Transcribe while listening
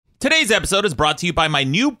Today's episode is brought to you by my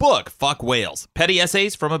new book, Fuck Whales, Petty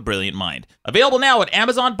Essays from a Brilliant Mind. Available now at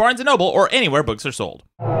Amazon, Barnes & Noble, or anywhere books are sold.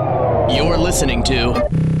 You're listening to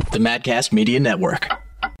the Madcast Media Network.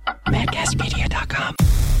 MadcastMedia.com.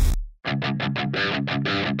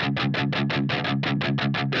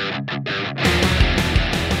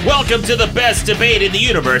 Welcome to the best debate in the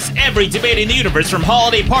universe. Every debate in the universe, from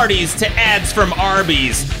holiday parties to ads from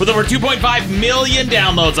Arby's. With over 2.5 million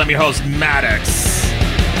downloads, I'm your host, Maddox.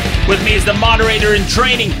 With me is the moderator in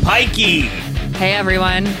training, Pikey. Hey,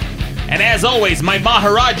 everyone. And as always, my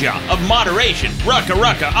Maharaja of moderation,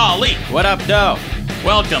 Rucka Ali. What up, doe?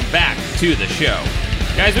 Welcome back to the show.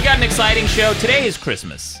 Guys, we got an exciting show. Today is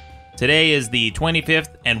Christmas. Today is the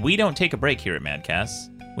 25th, and we don't take a break here at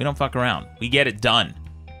Madcast. We don't fuck around. We get it done.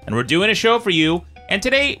 And we're doing a show for you, and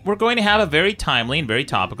today we're going to have a very timely and very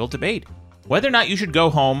topical debate. Whether or not you should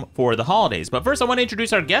go home for the holidays. But first, I want to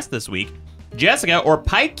introduce our guest this week, Jessica, or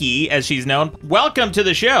Pikey, as she's known. Welcome to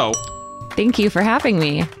the show. Thank you for having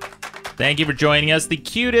me. Thank you for joining us. The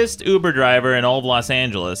cutest Uber driver in all of Los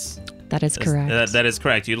Angeles. That is correct. That is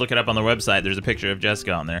correct. You look it up on the website. There's a picture of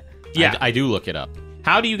Jessica on there. Yeah, I do look it up.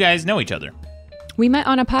 How do you guys know each other? We met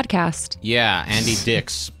on a podcast. Yeah, Andy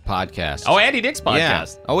Dick's podcast. Oh, Andy Dick's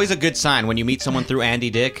podcast. Yeah, always a good sign when you meet someone through Andy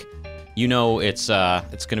Dick. You know it's going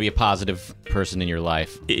to be a positive person in your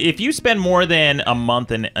life. If you spend more than a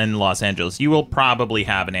month in Los Angeles, you will probably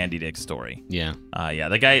have an Andy Dick story. Yeah. Yeah.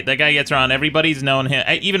 That guy gets around. Everybody's known him.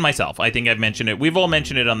 Even myself. I think I've mentioned it. We've all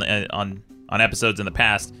mentioned it on episodes in the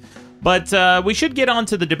past. But we should get on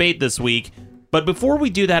to the debate this week. But before we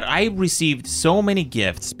do that, I received so many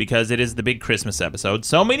gifts because it is the big Christmas episode.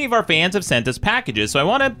 So many of our fans have sent us packages. So I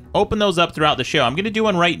want to open those up throughout the show. I'm going to do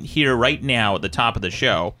one right here, right now at the top of the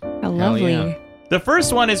show. Oh, lovely. Yeah. The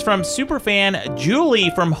first one is from superfan Julie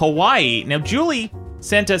from Hawaii. Now, Julie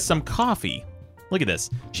sent us some coffee. Look at this.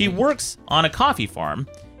 She works on a coffee farm,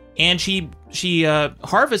 and she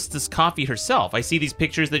harvests this coffee herself. I see these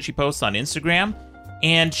pictures that she posts on Instagram,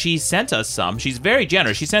 and she sent us some. She's very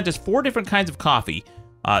generous. She sent us 4 different kinds of coffee.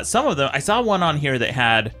 Some of them, I saw one on here that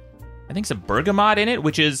had, I think, some bergamot in it,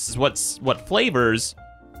 which is what flavors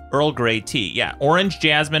Earl Grey tea. Yeah, orange,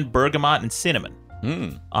 jasmine, bergamot, and cinnamon.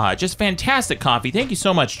 Just fantastic coffee. Thank you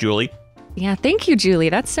so much, Julie. Yeah, thank you, Julie.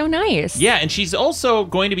 That's so nice. Yeah, and she's also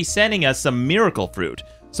going to be sending us some miracle fruit.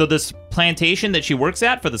 So this plantation that she works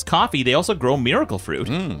at for this coffee, they also grow miracle fruit.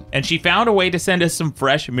 And she found a way to send us some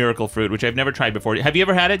fresh miracle fruit, which I've never tried before. Have you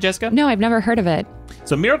ever had it, Jessica? No, I've never heard of it.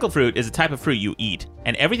 So miracle fruit is a type of fruit you eat.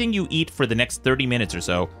 And everything you eat for the next 30 minutes or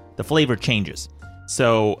so, the flavor changes.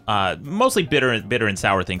 So mostly bitter and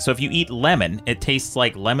sour things. So if you eat lemon, it tastes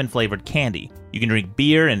like lemon-flavored candy. You can drink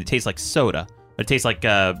beer, and it tastes like soda. It tastes like,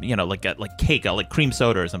 like cake, like cream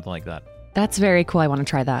soda or something like that. That's very cool. I want to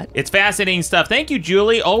try that. It's fascinating stuff. Thank you,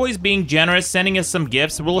 Julie. Always being generous, sending us some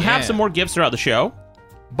gifts. We'll have some more gifts throughout the show.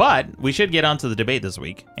 But we should get on to the debate this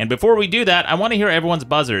week. And before we do that, I want to hear everyone's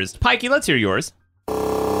buzzers. Pikey, let's hear yours.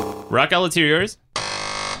 Rucka, let's hear yours.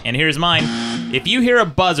 And here's mine. If you hear a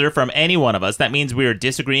buzzer from any one of us, that means we're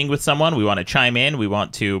disagreeing with someone. We want to chime in. We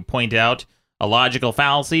want to point out a logical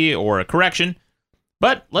fallacy or a correction.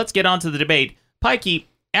 But let's get on to the debate. Pikey,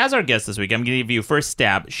 as our guest this week, I'm going to give you first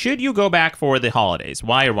stab. Should you go back for the holidays?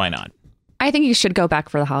 Why or why not? I think you should go back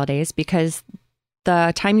for the holidays because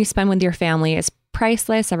the time you spend with your family is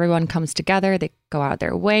priceless. Everyone comes together. They go out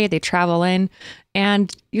their way. They travel in.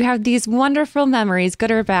 And you have these wonderful memories, good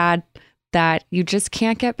or bad, that you just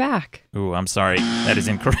can't get back. Ooh, I'm sorry. That is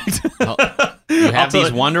incorrect. You have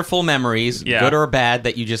these wonderful memories, good or bad,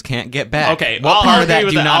 that you just can't get back. Okay, what part of that do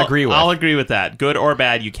you not agree with? I'll agree with that. Good or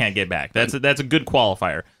bad, you can't get back. That's a good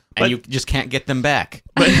qualifier. And you just can't get them back.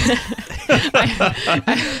 But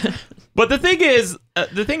the thing is,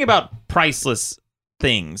 the thing about priceless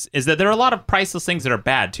things is that there are a lot of priceless things that are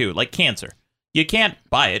bad too, like cancer. You can't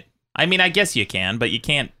buy it. I mean, I guess you can, but you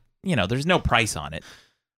can't, there's no price on it.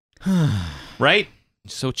 Right?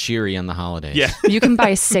 So cheery on the holidays. Yeah. You can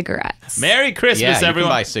buy cigarettes. Merry Christmas, everyone. You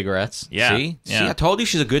can buy cigarettes. Yeah. See, Yeah. I told you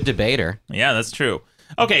she's a good debater. Yeah, that's true.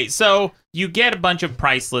 Okay, so you get a bunch of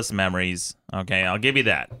priceless memories. Okay, I'll give you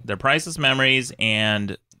that. They're priceless memories,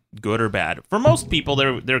 and good or bad. For most people,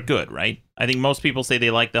 they're good, right? I think most people say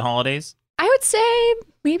they like the holidays. I would say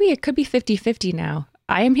maybe it could be 50-50 now.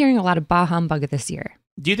 I am hearing a lot of bah humbug this year.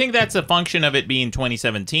 Do you think that's a function of it being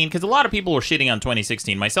 2017? Because a lot of people were shitting on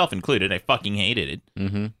 2016, myself included. I fucking hated it.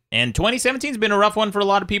 Mm-hmm. And 2017's been a rough one for a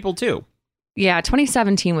lot of people, too. Yeah,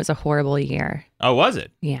 2017 was a horrible year. Oh, was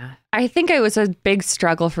it? Yeah. I think it was a big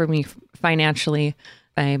struggle for me financially.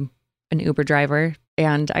 I'm an Uber driver,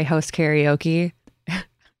 and I host karaoke.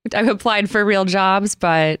 I've applied for real jobs,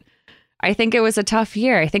 but I think it was a tough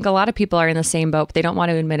year. I think a lot of people are in the same boat, but they don't want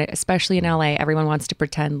to admit it, especially in LA. Everyone wants to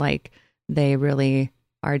pretend like they really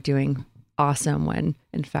are doing awesome when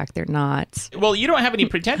in fact they're not. Well, you don't have any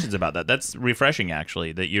pretensions about that. That's refreshing,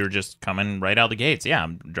 actually, that you're just coming right out the gates. Yeah,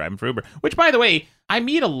 I'm driving for Uber. Which, by the way, I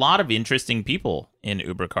meet a lot of interesting people in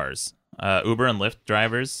Uber cars. Uber and Lyft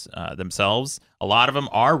drivers themselves. A lot of them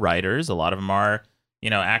are writers. A lot of them are,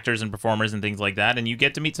 actors and performers and things like that. And you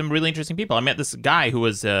get to meet some really interesting people. I met this guy who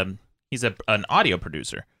was, he's an audio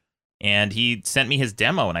producer. And he sent me his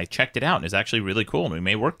demo, and I checked it out. And it's actually really cool, and we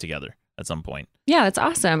may work together at some point. Yeah, that's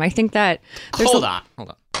awesome. I think that Hold on.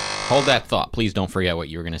 Hold that thought. Please don't forget what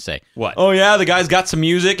you were going to say. What? Oh, yeah, the guy's got some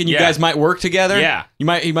music, and you guys might work together? Yeah. You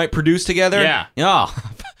might produce together? Yeah. Oh,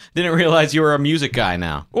 didn't realize you were a music guy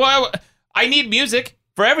now. Well, I need music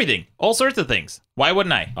for everything. All sorts of things. Why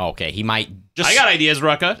wouldn't I? Okay, he might just... I got ideas,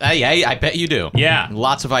 Rucka. Yeah, I bet you do. Yeah.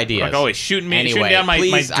 Lots of ideas. Rucka always shooting Anyway, down my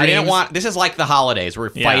please, dreams. I didn't want... This is like the holidays. We're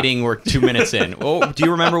fighting. We're 2 minutes in. Oh, do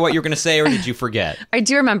you remember what you were going to say, or did you forget? I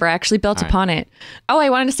do remember. I actually built upon it. Oh, I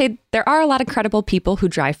wanted to say there are a lot of credible people who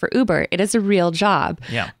drive for Uber. It is a real job.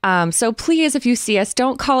 Yeah. So please, if you see us,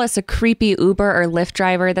 don't call us a creepy Uber or Lyft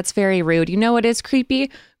driver. That's very rude. You know what is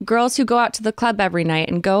creepy? Girls who go out to the club every night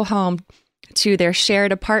and go home to their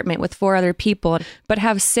shared apartment with 4 other people, but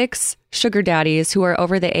have 6 sugar daddies who are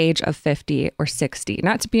over the age of 50 or 60.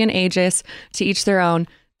 Not to be an ageist, to each their own.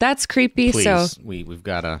 That's creepy. Please, so we've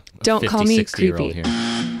got a don't 50, call me 60-year-old creepy.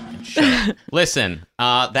 here. Listen,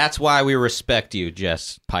 that's why we respect you,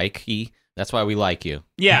 Jess Pikey. That's why we like you.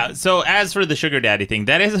 Yeah, so as for the sugar daddy thing,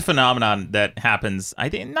 that is a phenomenon that happens, I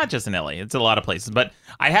think, not just in LA, it's a lot of places. But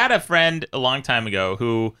I had a friend a long time ago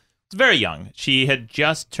who was very young. She had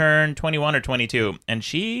just turned 21 or 22, and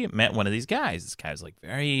she met one of these guys. This guy was like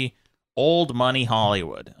very old money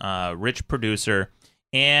Hollywood, rich producer.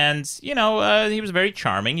 And, he was very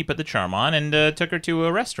charming. He put the charm on and took her to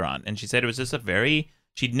a restaurant. And she said it was just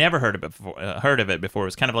she'd never heard of it before. It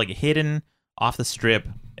was kind of like a hidden, off the strip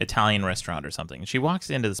Italian restaurant or something. And she walks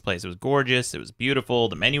into this place. It was gorgeous. It was beautiful.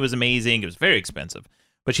 The menu was amazing. It was very expensive.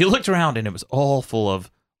 But she looked around, and it was all full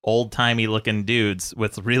of old-timey looking dudes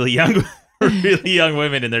with really young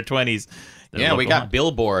women in their 20s. Yeah, we got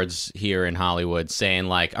billboards here in Hollywood saying,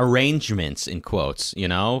 like, arrangements, in quotes,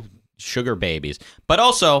 sugar babies. But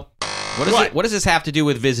also, what does this have to do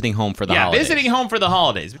with visiting home for the holidays? Yeah, visiting home for the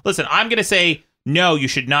holidays. Listen, I'm going to say, no, you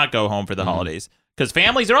should not go home for the holidays, because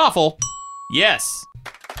families are awful. Yes.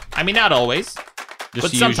 I mean, not always, Just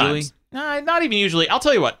but sometimes. Not even usually. I'll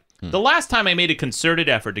tell you what. The last time I made a concerted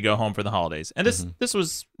effort to go home for the holidays, and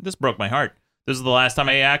this broke my heart. This was the last time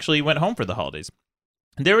I actually went home for the holidays.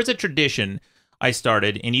 There was a tradition I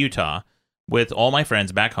started in Utah with all my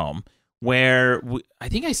friends back home, where I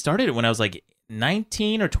think I started it when I was like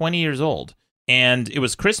 19 or 20 years old, and it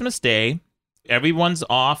was Christmas Day. Everyone's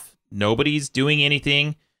off. Nobody's doing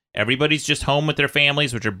anything. Everybody's just home with their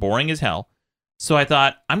families, which are boring as hell. So I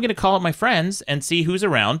thought, I'm going to call up my friends and see who's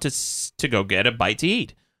around to go get a bite to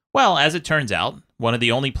eat. Well, as it turns out, one of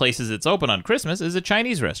the only places that's open on Christmas is a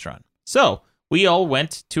Chinese restaurant. So we all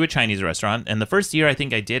went to a Chinese restaurant, and the first year I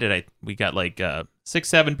think I did it, we got like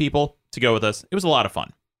 6-7 people to go with us. It was a lot of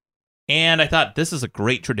fun. And I thought, this is a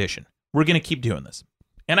great tradition. We're going to keep doing this.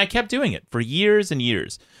 And I kept doing it for years and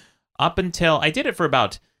years, up until I did it for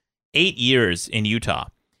about 8 years in Utah.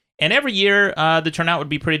 And every year, the turnout would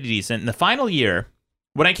be pretty decent. And the final year,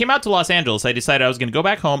 when I came out to Los Angeles, I decided I was going to go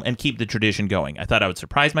back home and keep the tradition going. I thought I would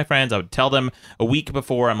surprise my friends. I would tell them a week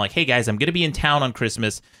before. I'm like, hey, guys, I'm going to be in town on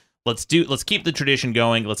Christmas. Let's keep the tradition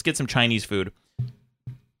going. Let's get some Chinese food.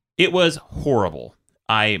 It was horrible.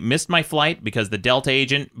 I missed my flight because the Delta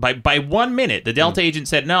agent, by 1 minute, the Delta agent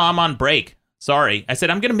said, no, I'm on break. Sorry. I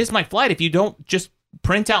said, I'm going to miss my flight if you don't just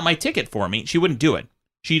print out my ticket for me. She wouldn't do it.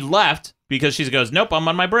 She left because she goes, nope, I'm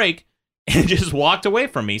on my break, and just walked away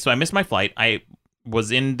from me. So I missed my flight. I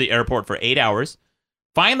was in the airport for 8 hours.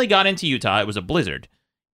 Finally got into Utah. It was a blizzard.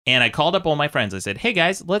 And I called up all my friends. I said, hey,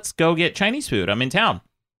 guys, let's go get Chinese food. I'm in town.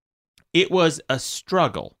 It was a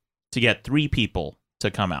struggle to get 3 people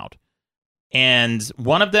to come out. And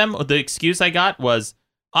one of them, the excuse I got was,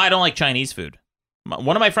 I don't like Chinese food.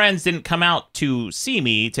 One of my friends didn't come out to see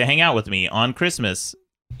me, to hang out with me on Christmas,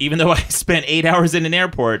 even though I spent 8 hours in an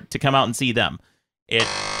airport to come out and see them. It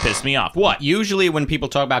pissed me off. What? Usually when people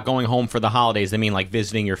talk about going home for the holidays, they mean like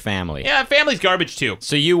visiting your family. Yeah, family's garbage too.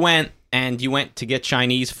 So you went to get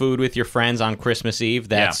Chinese food with your friends on Christmas Eve.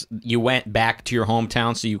 You went back to your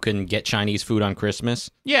hometown so you can get Chinese food on Christmas?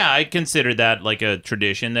 Yeah, I considered that like a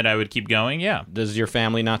tradition that I would keep going, yeah. Does your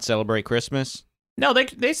family not celebrate Christmas? No,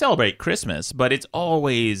 they celebrate Christmas, but it's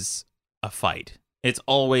always a fight. It's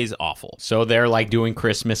always awful. So they're like doing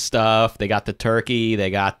Christmas stuff. They got the turkey.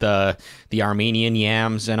 They got the Armenian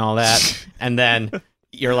yams and all that. And then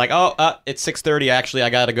you're like, oh, it's 6:30. Actually, I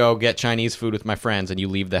got to go get Chinese food with my friends. And you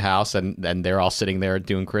leave the house, and they're all sitting there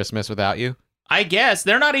doing Christmas without you. I guess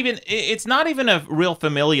they're not even. It's not even a real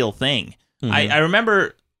familial thing. Mm-hmm. I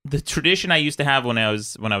remember the tradition I used to have when I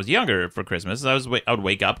was younger for Christmas. I would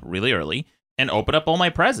wake up really early and open up all my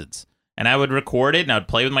presents, and I would record it and I would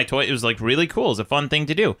play with my toy. It was like really cool. It was a fun thing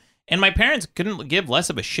to do, and my parents couldn't give less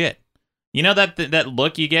of a shit. You know that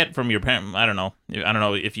look you get from your parents. I don't know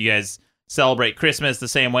if you guys celebrate Christmas the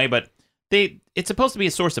same way, but it's supposed to be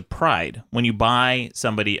a source of pride when you buy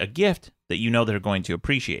somebody a gift that you know they're going to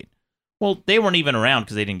appreciate. Well, they weren't even around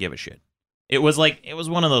because they didn't give a shit. It was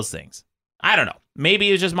one of those things. I don't know. Maybe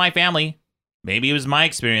it was just my family. Maybe it was my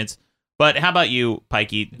experience. But how about you,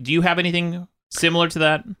 Pikey? Do you have anything similar to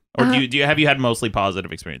that? Or have you had mostly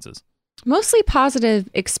positive experiences? Mostly positive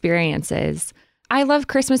experiences. I love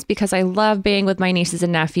Christmas because I love being with my nieces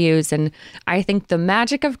and nephews. And I think the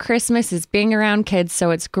magic of Christmas is being around kids.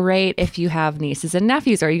 So it's great if you have nieces and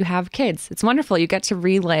nephews or you have kids. It's wonderful. You get to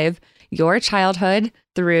relive your childhood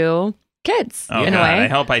through kids in a way. I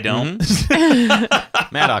hope I don't.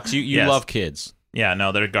 Mm-hmm. Maddox, you Yes. love kids. Yeah,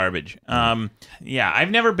 no, they're garbage.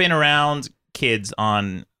 I've never been around kids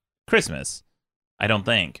on Christmas, I don't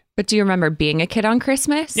think. But do you remember being a kid on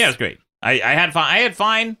Christmas? Yeah, it was great. I had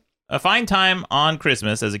a fine time on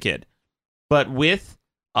Christmas as a kid. But with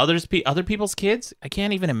other people's kids, I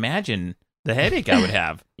can't even imagine the headache I would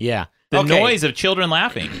have. Yeah. The noise of children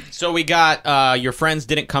laughing. So we got your friends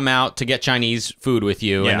didn't come out to get Chinese food with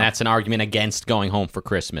you, Yeah. and that's an argument against going home for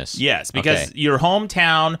Christmas. Yes, because your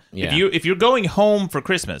hometown. Yeah. If you're going home for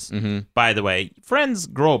Christmas, Mm-hmm. by the way, friends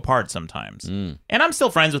grow apart sometimes, and I'm still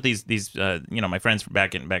friends with these my friends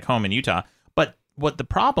back home in Utah. But what the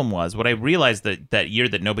problem was, what I realized that year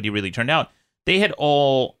that nobody really turned out, they had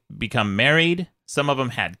all become married. Some of them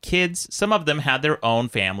had kids. Some of them had their own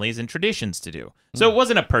families and traditions to do. So it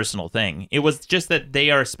wasn't a personal thing. It was just that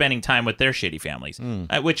they are spending time with their shitty families,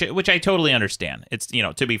 which I totally understand. It's,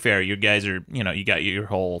 to be fair, you guys are, you got your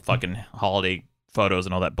whole fucking holiday photos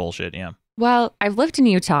and all that bullshit. Yeah. Well, I've lived in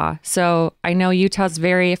Utah, so I know Utah's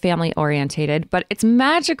very family orientated, but it's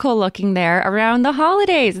magical looking there around the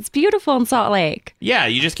holidays. It's beautiful in Salt Lake. Yeah,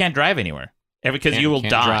 you just can't drive anywhere. Because you will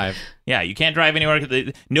Can't die. drive. Yeah, you can't drive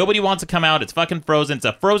anywhere. Nobody wants to come out. It's fucking frozen. It's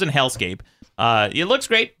a frozen hellscape. It looks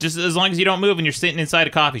great, just as long as you don't move and you're sitting inside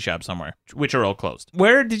a coffee shop somewhere, which are all closed.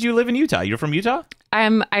 Where did you live in Utah? You're from Utah?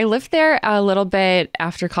 I lived there a little bit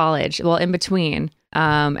after college, well, in between.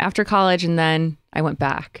 After college, and then I went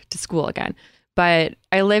back to school again. But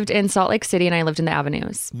I lived in Salt Lake City, and I lived in the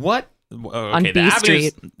Avenues. What? On Okay, B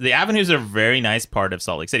Street. The Avenues are a very nice part of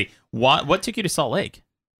Salt Lake City. What took you to Salt Lake?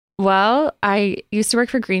 Well, I used to work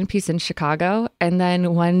for Greenpeace in Chicago, and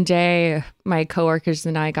then one day my coworkers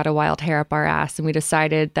and I got a wild hair up our ass, and we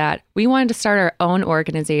decided that we wanted to start our own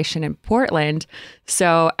organization in Portland.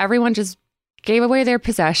 So everyone just gave away their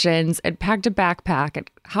possessions and packed a backpack and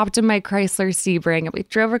hopped in my Chrysler Sebring, and we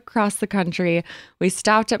drove across the country. We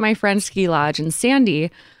stopped at my friend's ski lodge in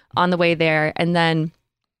Sandy on the way there, and then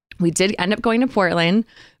we did end up going to Portland,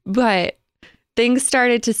 but things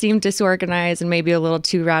started to seem disorganized and maybe a little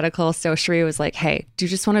too radical. So Sheree was like, hey, do you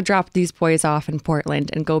just want to drop these boys off in Portland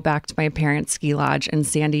and go back to my parents' ski lodge in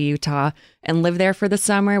Sandy, Utah and live there for the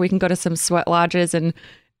summer? We can go to some sweat lodges and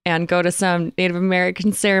go to some Native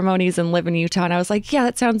American ceremonies and live in Utah. And I was like, yeah,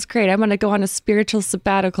 that sounds great. I'm going to go on a spiritual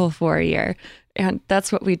sabbatical for a year. And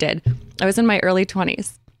that's what we did. I was in my early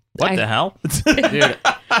 20s. What the hell? Dude,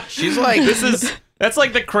 she's like, That's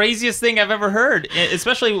like the craziest thing I've ever heard,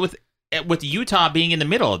 especially with Utah being in the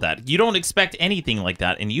middle of that. You don't expect anything like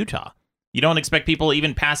that in Utah. You don't expect people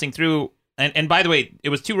even passing through. And by the way, it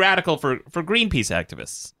was too radical for Greenpeace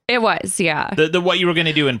activists. It was, yeah. The what you were going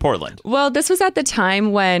to do in Portland. Well, this was at the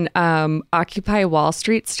time when Occupy Wall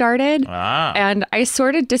Street started. And I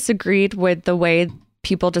sort of disagreed with the way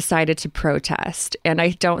people decided to protest. And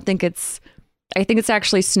I think it's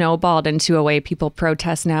actually snowballed into a way people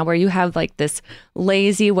protest now, where you have like this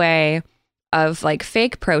lazy way of like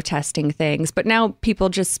fake protesting things. But now people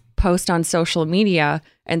just post on social media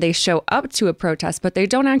and they show up to a protest, but they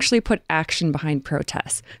don't actually put action behind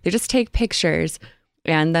protests. They just take pictures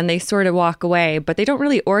and then they sort of walk away, but they don't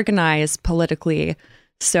really organize politically.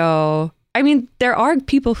 So, I mean, there are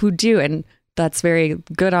people who do, and that's very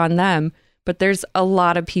good on them. But there's a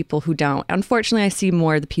lot of people who don't. Unfortunately, I see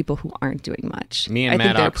more of the people who aren't doing much. Me and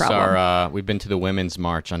Maddox we've been to the Women's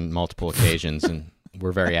March on multiple occasions, and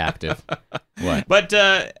we're very active. What? But,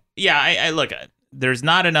 yeah, I look, there's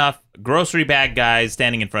not enough grocery bag guys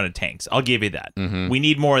standing in front of tanks. I'll give you that. We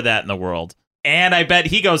need more of that in the world. And I bet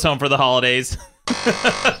he goes home for the holidays.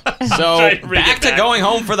 So back to going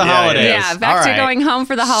home for the holidays. Yeah, back to going home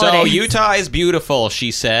for the holidays. So Utah is beautiful,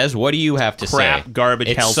 she says. What do you have to say? Crap, garbage,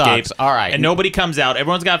 It hellscape. sucks. All right. And nobody comes out.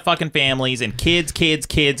 Everyone's got fucking families and kids,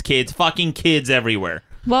 fucking kids everywhere.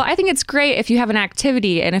 Well, I think it's great if you have an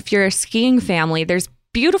activity, and if you're a skiing family, there's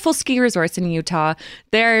beautiful ski resorts in Utah.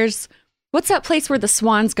 There's, what's that place where the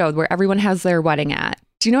swans go, where everyone has their wedding at?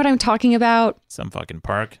 Do you know what I'm talking about? Some fucking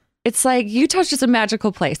park. It's like Utah's just a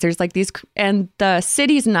magical place. There's like these, and the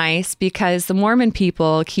city's nice because the Mormon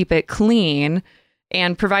people keep it clean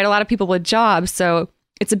and provide a lot of people with jobs. So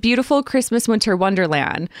it's a beautiful Christmas winter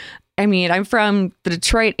wonderland. I mean, I'm from the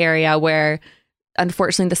Detroit area where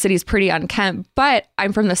unfortunately the city's pretty unkempt, but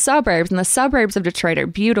I'm from the suburbs, and the suburbs of Detroit are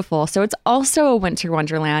beautiful. So it's also a winter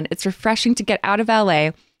wonderland. It's refreshing to get out of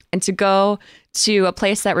LA and to go to a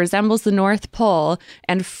place that resembles the North Pole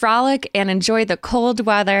and frolic and enjoy the cold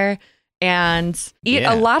weather and eat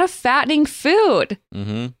a lot of fattening food.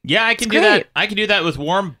 Yeah, I can do that. I can do that with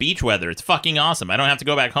warm beach weather. It's fucking awesome. I don't have to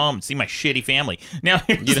go back home and see my shitty family. Now,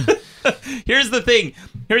 here's the thing.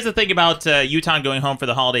 Here's the thing about Utah going home for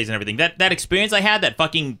the holidays and everything. That experience I had, that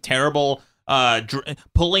fucking terrible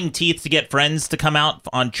pulling teeth to get friends to come out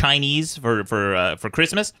on Chinese for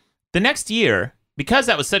Christmas. The next year, because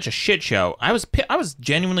that was such a shit show, I was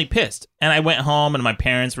genuinely pissed. And I went home, and my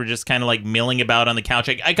parents were just kind of like milling about on the couch.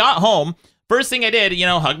 I got home. First thing I did,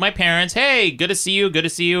 hug my parents. Hey, good to see you. Good to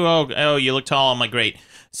see you. Oh, you look tall. I'm like, great.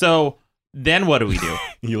 So then what do we do?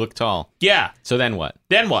 You look tall. Yeah. So then what?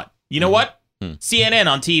 You know what?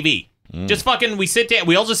 CNN on TV. Just fucking, we sit down.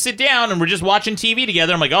 We all just sit down, and we're just watching TV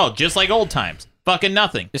together. I'm like, oh, just like old times. Fucking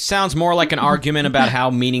nothing. This sounds more like an argument about how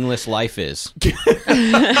meaningless life is.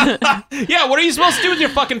 Yeah, what are you supposed to do with your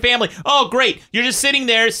fucking family? Oh, great. You're just sitting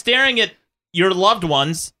there staring at your loved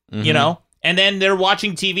ones, and then they're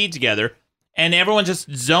watching TV together, and everyone's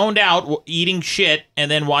just zoned out, eating shit, and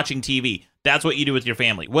then watching TV. That's what you do with your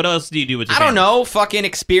family. What else do you do with your family? I don't know. Fucking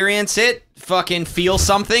experience it. Fucking feel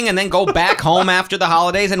something, and then go back home after the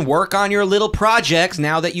holidays and work on your little projects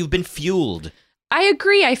now that you've been fueled. I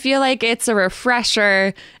agree. I feel like it's a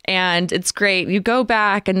refresher and it's great. You go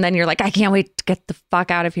back and then you're like, I can't wait to get the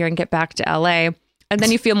fuck out of here and get back to LA. And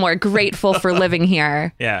then you feel more grateful for living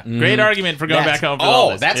here. Yeah. Great argument for going back home.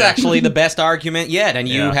 For that's actually the best argument yet. And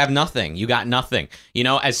you have nothing. You got nothing.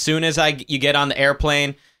 As soon as you get on the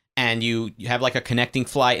airplane and you have like a connecting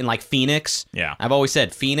flight in like Phoenix. Yeah. I've always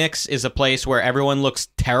said Phoenix is a place where everyone looks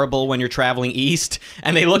terrible when you're traveling east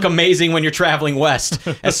and they look amazing when you're traveling west.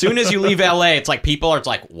 As soon as you leave LA, it's like people are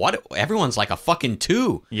like, what? Everyone's like a fucking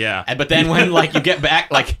 2. Yeah. But then when like you get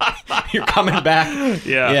back, like you're coming back.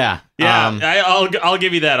 Yeah. I'll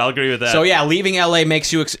give you that. I'll agree with that. So yeah, leaving LA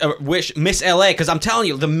makes you miss LA, because I'm telling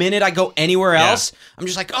you, the minute I go anywhere else, I'm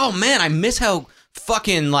just like, oh man, I miss how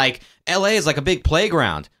fucking like LA is like a big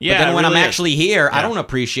playground. Yeah, but then when really I'm is. actually here, I don't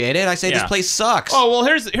appreciate it. I say this place sucks. Oh, well,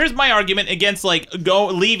 here's my argument against like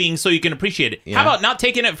leaving so you can appreciate it. Yeah. How about not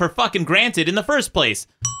taking it for fucking granted in the first place?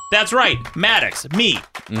 That's right, Maddox, me.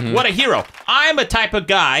 What a hero. I'm a type of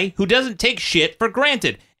guy who doesn't take shit for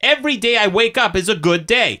granted. Every day I wake up is a good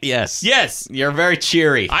day. Yes. Yes. You're very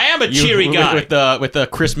cheery. I am a cheery guy. With the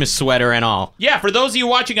Christmas sweater and all. Yeah, for those of you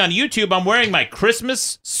watching on YouTube, I'm wearing my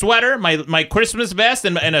Christmas sweater, my Christmas vest,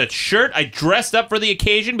 and a shirt. I dressed up for the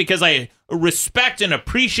occasion because I respect and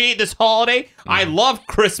appreciate this holiday. I love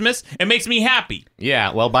Christmas. It makes me happy.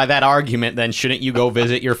 Yeah, well, by that argument, then shouldn't you go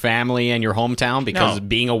visit your family and your hometown because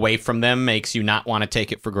being away from them makes you not want to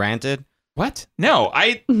take it for granted? What? No,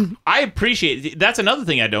 I appreciate. That's another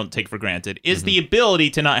thing I don't take for granted is the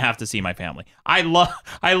ability to not have to see my family. I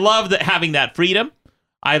love that, having that freedom.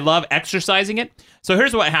 I love exercising it. So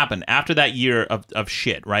here's what happened after that year of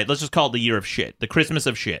shit, right? Let's just call it the year of shit, the Christmas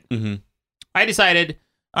of shit. I decided,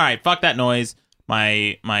 all right, fuck that noise.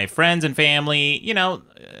 My friends and family,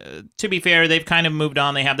 to be fair, they've kind of moved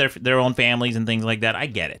on. They have their own families and things like that. I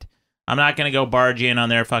get it. I'm not going to go barge in on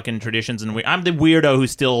their fucking traditions. And I'm the weirdo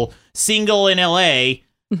who's still single in LA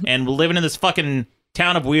and living in this fucking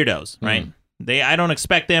town of weirdos, right? I don't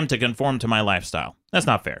expect them to conform to my lifestyle. That's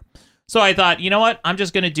not fair. So I thought, you know what? I'm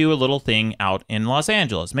just going to do a little thing out in Los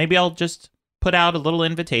Angeles. Maybe I'll just put out a little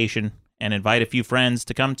invitation and invite a few friends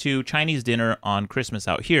to come to Chinese dinner on Christmas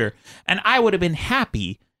out here. And I would have been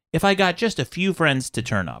happy if I got just a few friends to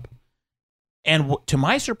turn up. And to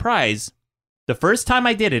my surprise, the first time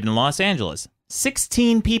I did it in Los Angeles,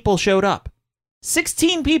 16 people showed up.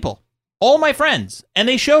 16 people. All my friends. And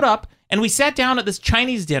they showed up, and we sat down at this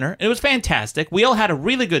Chinese dinner. And it was fantastic. We all had a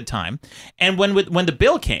really good time. And when the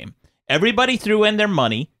bill came, Everybody threw in their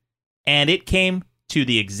money, and it came to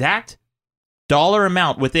the exact dollar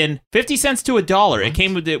amount within 50 cents to $1. It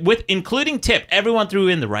came with including tip. Everyone threw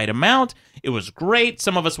in the right amount. It was great.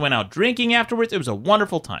 Some of us went out drinking afterwards. It was a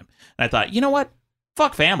wonderful time. And I thought, you know what?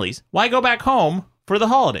 Fuck families. Why go back home for the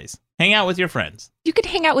holidays? Hang out with your friends. You could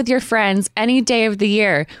hang out with your friends any day of the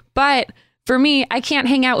year, but for me, I can't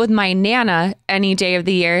hang out with my Nana any day of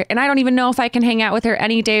the year, and I don't even know if I can hang out with her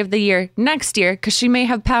any day of the year next year because she may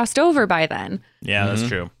have passed over by then. Yeah, that's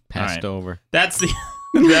true. Passed over. That's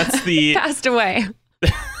the Passed away.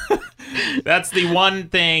 That's the one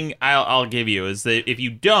thing I'll give you is that if you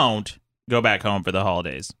don't go back home for the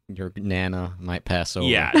holidays, your Nana might pass over.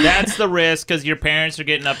 Yeah, that's the risk because your parents are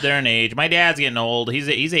getting up there in age. My dad's getting old. He's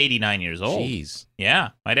 89 years old. Jeez. Yeah,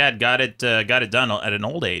 my dad got it done at an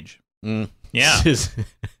old age. Yeah,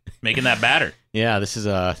 making that batter. Yeah, this is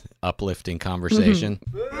a uplifting conversation.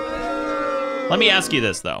 Let me ask you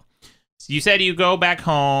this though. You said you go back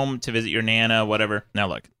home to visit your Nana, whatever. Now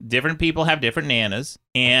look, different people have different Nanas,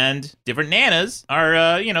 and different Nanas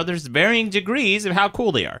are, there's varying degrees of how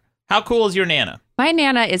cool they are. How cool is your Nana? My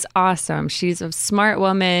Nana is awesome. She's a smart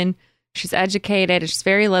woman. She's educated. She's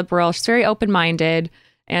very liberal. She's very open-minded,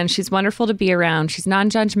 and she's wonderful to be around. She's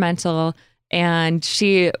non-judgmental, and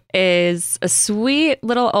she is a sweet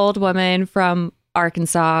little old woman from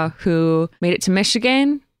Arkansas who made it to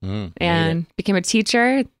Michigan and became a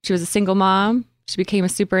teacher. She was a single mom. She became a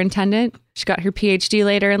superintendent. She got her PhD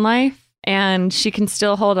later in life, and she can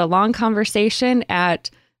still hold a long conversation at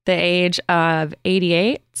the age of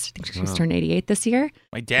 88. I think she's turned 88 this year.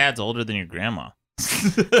 My dad's older than your grandma.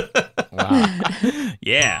 Wow.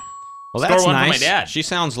 Yeah. Well, that's Score one nice. for my dad. She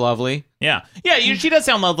sounds lovely. Yeah. Yeah, she does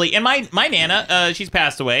sound lovely. And my Nana, she's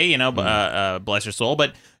passed away, bless her soul,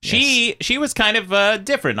 but she was kind of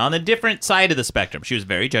different, on the different side of the spectrum. She was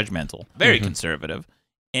very judgmental, very conservative.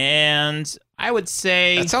 And I would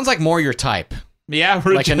say... That sounds like more your type. Yeah.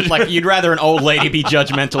 Like you'd rather an old lady be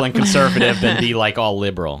judgmental and conservative than be like all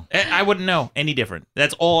liberal. I wouldn't know any different.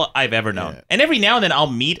 That's all I've ever known. Yeah. And every now and then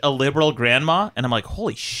I'll meet a liberal grandma and I'm like,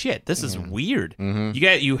 holy shit, this is weird.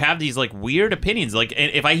 You have these like weird opinions. Like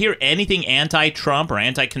if I hear anything anti-Trump or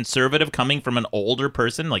anti-conservative coming from an older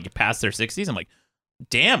person, like past their 60s, I'm like,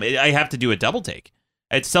 damn, I have to do a double take.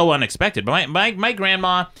 It's so unexpected. But my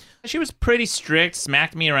grandma, she was pretty strict,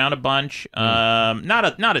 smacked me around a bunch. Not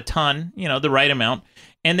a ton, the right amount.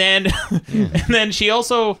 And then and then she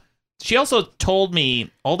also told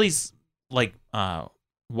me all these like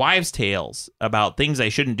wives' tales about things I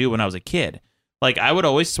shouldn't do when I was a kid. Like I would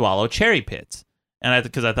always swallow cherry pits, and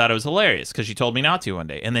because I thought it was hilarious because she told me not to one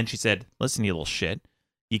day. And then she said, "Listen, you little shit.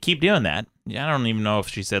 You keep doing that." Yeah, I don't even know if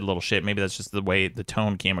she said little shit. Maybe that's just the way the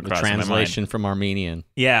tone came across in my mind. Translation from Armenian.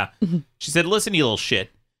 Yeah. She said, "Listen, you little shit.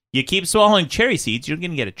 You keep swallowing cherry seeds, you're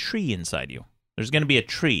going to get a tree inside you. There's going to be a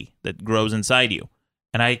tree that grows inside you."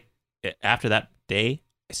 And after that day,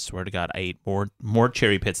 I swear to God, I ate more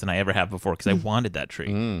cherry pits than I ever have before because I wanted that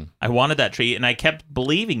tree. I wanted that tree, and I kept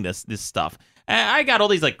believing this stuff. I got all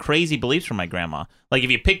these like crazy beliefs from my grandma. Like if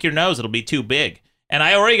you pick your nose, it'll be too big. And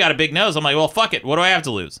I already got a big nose. I'm like, well, fuck it. What do I have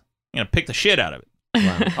to lose? I'm going to pick the shit out of it.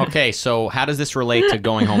 Wow. Okay, so how does this relate to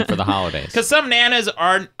going home for the holidays? Because some nanas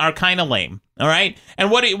are kind of lame, all right? And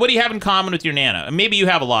what do you have in common with your nana? Maybe you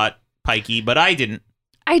have a lot, Pikey, but I didn't.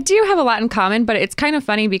 I do have a lot in common, but it's kind of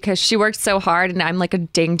funny because she works so hard and I'm like a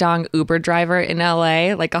ding-dong Uber driver in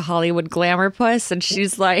LA, like a Hollywood glamour puss, and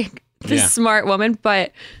she's like this smart woman.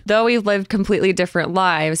 But though we've lived completely different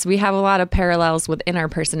lives, we have a lot of parallels within our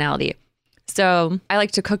personality. So I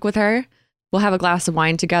like to cook with her. We'll have a glass of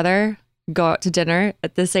wine together, go out to dinner.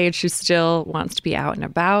 At this age, she still wants to be out and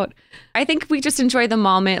about. I think we just enjoy the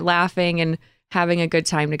moment, laughing and having a good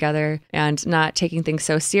time together and not taking things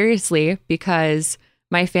so seriously because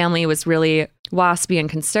my family was really waspy and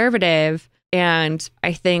conservative. And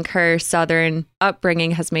I think her Southern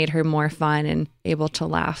upbringing has made her more fun and able to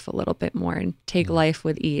laugh a little bit more and take life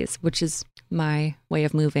with ease, which is my way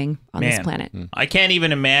of moving on this planet. I can't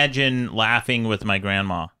even imagine laughing with my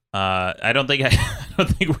grandma. I don't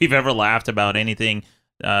think we've ever laughed about anything.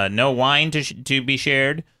 No wine to be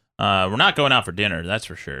shared. We're not going out for dinner, that's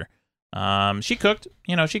for sure. She cooked.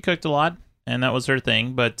 She cooked a lot, and that was her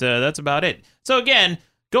thing. But that's about it. So again,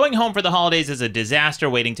 going home for the holidays is a disaster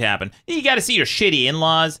waiting to happen. You got to see your shitty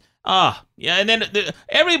in-laws. Yeah, and then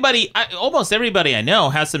almost everybody I know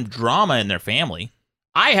has some drama in their family.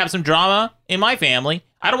 I have some drama in my family.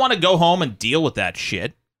 I don't want to go home and deal with that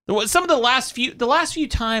shit. Some of the last few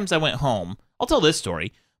times I went home, I'll tell this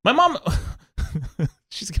story. My mom,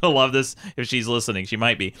 she's gonna love this if she's listening. She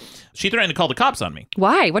might be. She threatened to call the cops on me.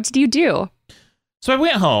 Why? What did you do? So I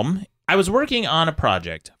went home. I was working on a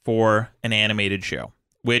project for an animated show,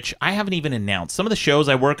 which I haven't even announced. Some of the shows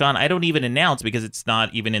I work on, I don't even announce because it's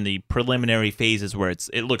not even in the preliminary phases where it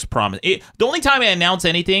looks promising. The only time I announce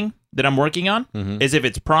anything that I'm working on is if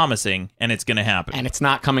it's promising and it's going to happen. And it's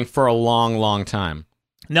not coming for a long, long time.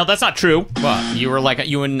 No, that's not true. Well,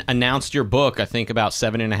 you announced your book, I think, about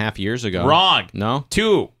 7.5 years ago. Wrong. No?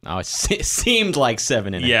 2. Oh, it seemed like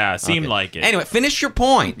 7.5. Yeah, it seemed like it. Anyway, finish your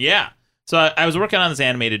point. Yeah. So I was working on this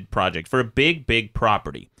animated project for a big, big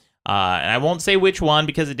property. And I won't say which one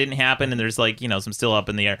because it didn't happen and there's some still up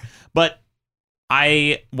in the air. But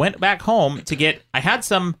I went back home I had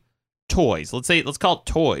some toys. Let's call it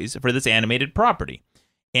toys for this animated property.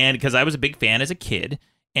 And because I was a big fan as a kid,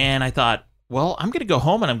 and I thought, well, I'm going to go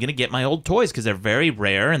home and I'm going to get my old toys because they're very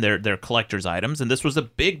rare and they're collector's items. And this was a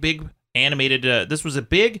big animated, this was a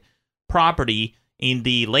big property in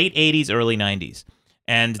the late 80s, early 90s.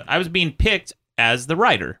 And I was being picked as the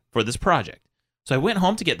writer for this project. So I went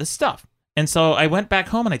home to get this stuff. And so I went back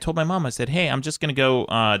home and I told my mom, I said, hey, I'm just going to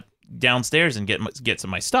go downstairs and get some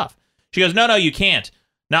of my stuff. She goes, no, you can't.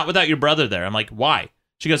 Not without your brother there. I'm like, why?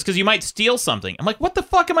 She goes, because you might steal something. I'm like, what the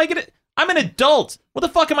fuck am I going to... I'm an adult. What the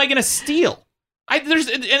fuck am I going to steal? And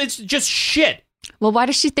it's just shit. Well, why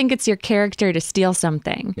does she think it's your character to steal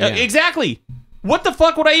something? Yeah. Exactly. What the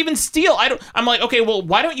fuck would I even steal? I'm like, okay, well,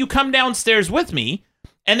 why don't you come downstairs with me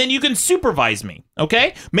and then you can supervise me,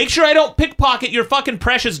 okay? Make sure I don't pickpocket your fucking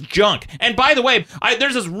precious junk. And by the way,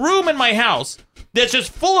 there's this room in my house that's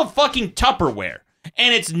just full of fucking Tupperware.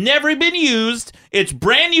 And it's never been used. It's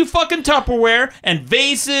brand new fucking Tupperware and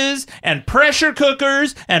vases and pressure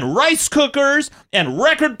cookers and rice cookers and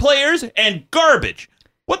record players and garbage.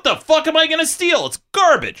 What the fuck am I going to steal? It's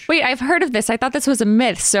garbage. Wait, I've heard of this. I thought this was a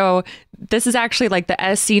myth. So this is actually like the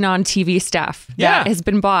as seen on TV stuff that has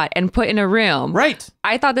been bought and put in a room. Right.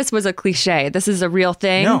 I thought this was a cliche. This is a real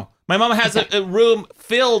thing. No. My mom has a room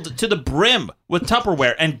filled to the brim with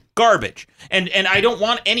Tupperware and garbage. And I don't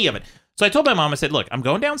want any of it. So I told my mom, I said, look, I'm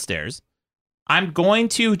going downstairs. I'm going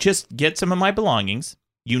to just get some of my belongings.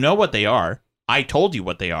 You know what they are. I told you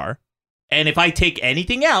what they are. And if I take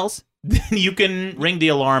anything else, then you can ring the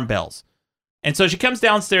alarm bells. And so she comes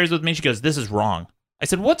downstairs with me. She goes, this is wrong. I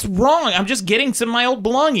said, what's wrong? I'm just getting some of my old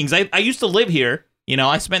belongings. I used to live here.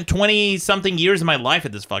 I spent 20-something years of my life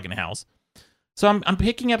at this fucking house. So I'm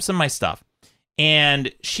picking up some of my stuff.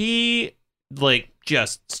 And she,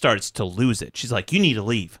 just starts to lose it. She's like, you need to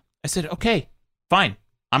leave. I said, okay, fine.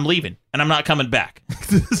 I'm leaving, and I'm not coming back.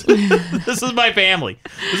 This is my family.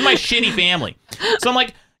 This is my shitty family. So I'm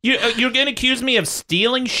like, you're going to accuse me of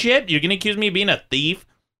stealing shit? You're going to accuse me of being a thief?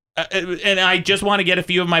 And I just want to get a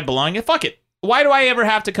few of my belongings? Fuck it. Why do I ever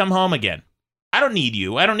have to come home again? I don't need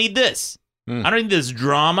you. I don't need this. I don't need this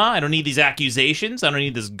drama. I don't need these accusations. I don't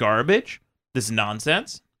need this garbage, this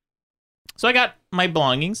nonsense. So I got my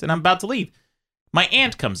belongings, and I'm about to leave. My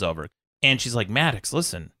aunt comes over, and she's like, Maddox,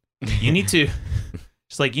 listen. You need to.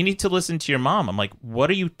 She's like, you need to listen to your mom. I'm like,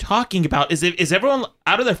 what are you talking about? Is everyone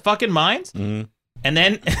out of their fucking minds? Mm-hmm. And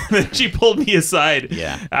then she pulled me aside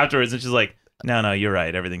afterwards, and she's like, no, you're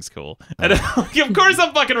right. Everything's cool. And I'm like, of course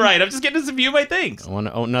I'm fucking right. I'm just getting to view of my things.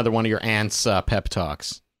 Another one of your aunt's pep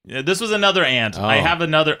talks. Yeah, this was another aunt. Oh. I have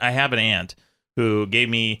an aunt who gave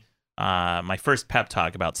me my first pep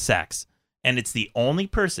talk about sex, and it's the only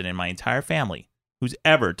person in my entire family who's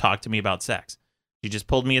ever talked to me about sex. She just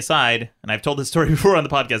pulled me aside, and I've told this story before on the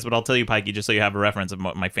podcast, but I'll tell you, Pikey, just so you have a reference of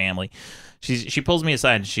my family. She pulls me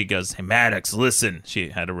aside, and she goes, hey, Maddox, listen. She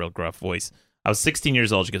had a real gruff voice. I was 16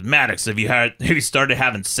 years old. She goes, Maddox, have you started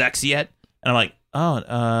having sex yet? And I'm like,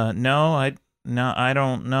 no, I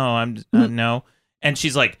don't know. No. And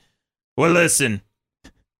she's like, well, listen,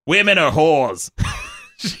 women are whores.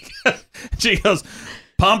 She goes,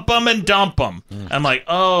 pump them and dump them. I'm like,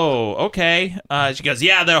 oh, okay. She goes,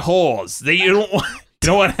 yeah, they're whores. You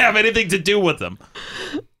don't want to have anything to do with them.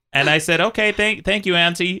 And I said, okay, thank you,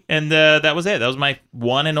 Auntie. And that was it. That was my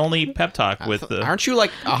one and only pep talk with. Aren't you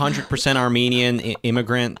like 100% Armenian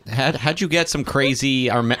immigrant? How'd you get some crazy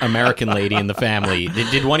American lady in the family?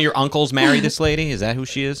 Did one of your uncles marry this lady? Is that who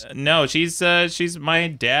she is? No, she's my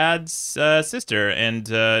dad's sister,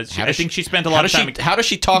 and I think she spent a lot of time. How does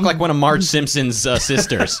she talk like one of Marge Simpson's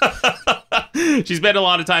sisters? She spent a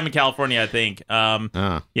lot of time in California, I think.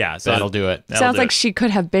 Yeah, so that'll do it. Sounds like she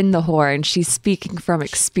could have been the whore, and she's speaking from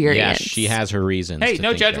experience. Yeah, she has her reasons. Hey,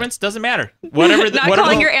 no judgments. Doesn't matter. Whatever.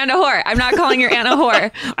 Calling your aunt a whore. I'm not calling your aunt a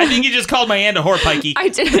whore. I think you just called my aunt a whore, Pikey. I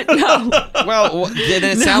didn't know. Well, then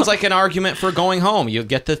it sounds like an argument for going home. You'll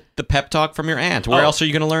get the pep talk from your aunt. Where else are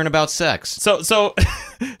you going to learn about sex? So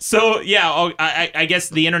So yeah, I guess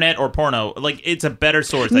the internet or porno, like it's a better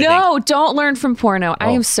source. I No, think. don't learn from porno.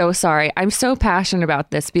 I am so sorry. I'm so passionate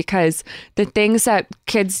about this because the things that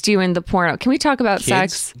kids do in the porno. Can we talk about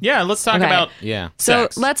sex? Yeah, let's talk about So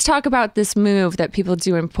sex. let's talk about this move that people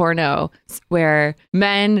do in porno where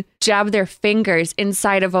men jab their fingers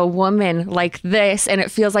inside of a woman like this, and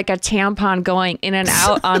it feels like a tampon going in and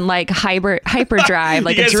out on like hyperdrive,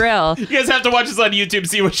 like a drill. You guys have to watch this on YouTube,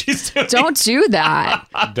 see what she's doing. Don't do that.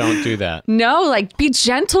 Don't do that. No, like be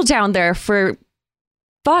gentle down there for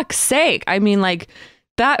fuck's sake. I mean, like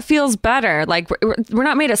that feels better. Like we're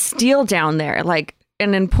not made of steel down there. Like,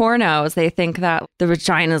 and in pornos, they think that the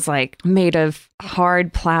vagina is like made of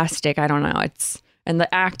hard plastic. I don't know. And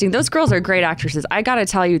the acting, those girls are great actresses. I got to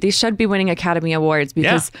tell you, these should be winning Academy Awards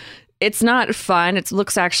because it's not fun. It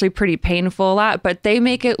looks actually pretty painful a lot, but they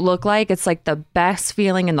make it look like it's like the best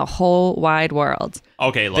feeling in the whole wide world.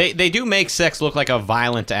 Okay, look. They do make sex look like a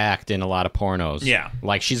violent act in a lot of pornos. Yeah.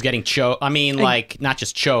 Like she's getting choked. I mean, like not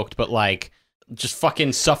just choked, but like just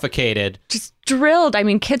fucking suffocated. Just drilled. I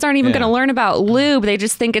mean, kids aren't even going to learn about lube. They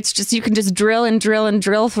just think it's just, you can just drill and drill and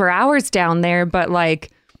drill for hours down there. But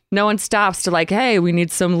like, no one stops to like, hey, we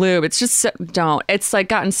need some lube. It's just, don't. It's like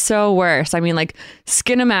gotten so worse. I mean, like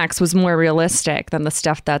Skinamax was more realistic than the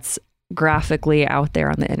stuff that's graphically out there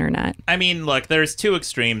on the internet. I mean, look, there's two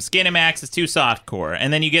extremes. Skinamax is too softcore,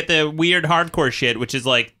 and then you get the weird hardcore shit, which is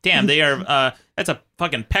like, damn, they are. That's a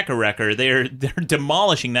fucking pecker wrecker. They're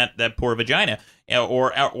demolishing that poor vagina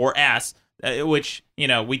or ass, which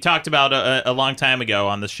we talked about a long time ago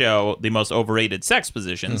on the show, the most overrated sex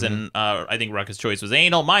positions, and I think Rucka's choice was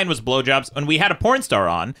anal. Mine was blowjobs, and we had a porn star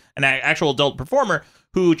on, an actual adult performer,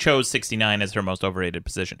 who chose 69 as her most overrated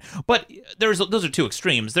position. But those are two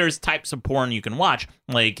extremes. There's types of porn you can watch,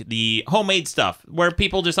 like the homemade stuff, where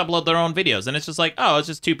people just upload their own videos, and it's just like, oh, it's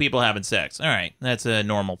just two people having sex. All right, that's a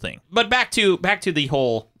normal thing. But back to the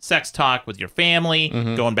whole sex talk with your family,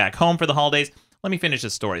 going back home for the holidays. Let me finish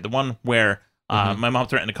this story. The one where my mom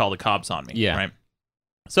threatened to call the cops on me. Yeah. Right.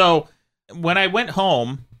 So when I went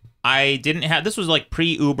home, I didn't have. This was like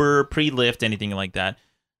pre-Uber, pre-Lyft, anything like that.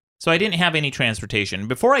 So I didn't have any transportation.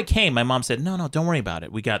 Before I came, my mom said, no, don't worry about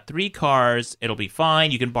it. We got 3 cars. It'll be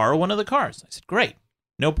fine. You can borrow one of the cars. I said, great.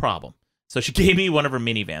 No problem. So she gave me one of her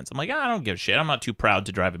minivans. I'm like, I don't give a shit. I'm not too proud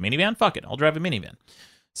to drive a minivan. Fuck it. I'll drive a minivan.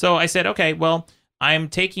 So I said, okay, well, I'm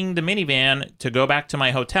taking the minivan to go back to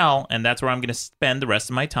my hotel, and that's where I'm going to spend the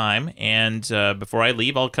rest of my time. And before I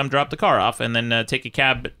leave, I'll come drop the car off and then take a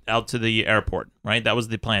cab out to the airport, right? That was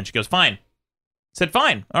the plan. She goes, fine. I said,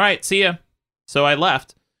 fine. All right, see ya. So I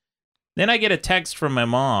left. Then I get a text from my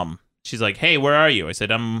mom. She's like, hey, where are you? I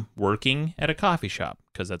said, I'm working at a coffee shop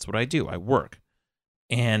because that's what I do. I work.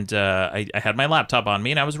 And I had my laptop on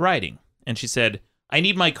me and I was writing. And she said, I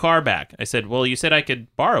need my car back. I said, well, you said I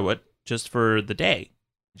could borrow it just for the day.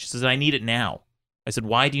 She says, I need it now. I said,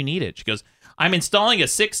 why do you need it? She goes, I'm installing a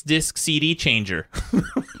 6-disc CD changer.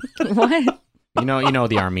 What? You know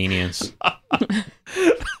the Armenians.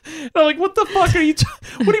 I'm like, what the fuck are you?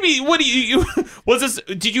 What do you mean? What do you? Was this?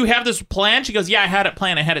 Did you have this plan? She goes, yeah, I had it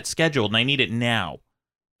planned. I had it scheduled, and I need it now.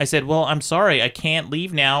 I said, well, I'm sorry, I can't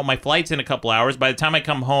leave now. My flight's in a couple hours. By the time I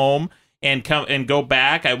come home and go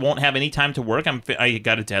back, I won't have any time to work. I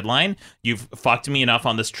got a deadline. You've fucked me enough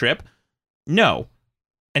on this trip. No.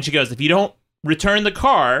 And she goes, if you don't return the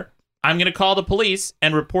car, I'm gonna call the police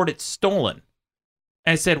and report it stolen.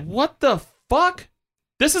 And I said, what the fuck?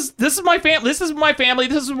 This is my family. This is my family.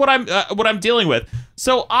 This is what I'm dealing with.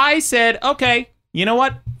 So I said, okay, you know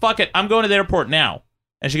what? Fuck it. I'm going to the airport now.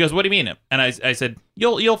 And she goes, what do you mean? And I said,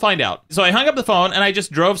 you'll find out. So I hung up the phone and I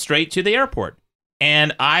just drove straight to the airport.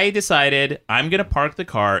 And I decided I'm going to park the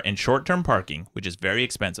car in short-term parking, which is very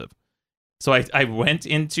expensive. So I went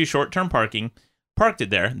into short-term parking, parked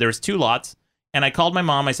it there. There's 2 lots. And I called my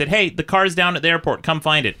mom. I said, hey, the car's down at the airport. Come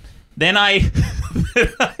find it. Then I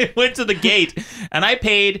went to the gate and I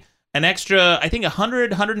paid an extra, I think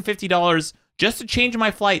 $150 just to change my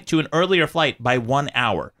flight to an earlier flight by 1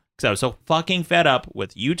 hour. Because I was so fucking fed up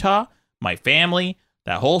with Utah, my family,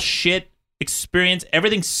 that whole shit experience.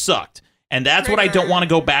 Everything sucked. And that's what I don't want to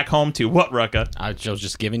go back home to. What, Rucka? I was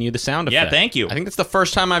just giving you the sound effect. Yeah, thank you. I think that's the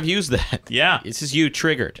first time I've used that. Yeah. This is you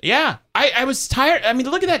triggered. Yeah. I was tired. I mean,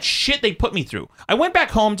 look at that shit they put me through. I went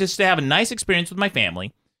back home just to have a nice experience with my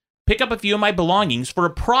family, pick up a few of my belongings for a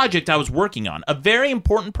project I was working on, a very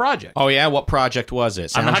important project. Oh yeah, what project was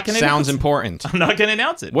it? Sounds important. I'm not going to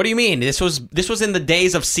announce it. What do you mean? This was in the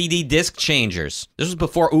days of CD disc changers. This was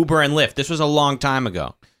before Uber and Lyft. This was a long time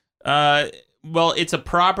ago. Well, it's a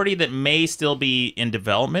property that may still be in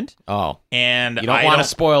development. Oh, and you don't want to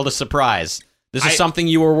spoil the surprise. This is something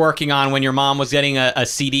you were working on when your mom was getting a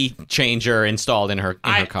CD changer installed in her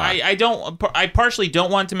car. I partially don't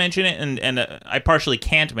want to mention it, and I partially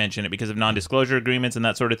can't mention it because of non-disclosure agreements and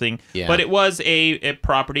that sort of thing. Yeah. But it was a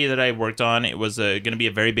property that I worked on. It was going to be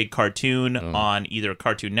a very big cartoon on either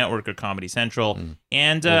Cartoon Network or Comedy Central.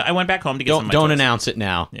 And I went back home to get some of my Don't toys. announce it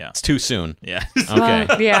now. Yeah. It's too soon. Yeah.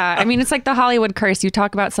 Okay. Yeah. I mean, it's like the Hollywood curse. You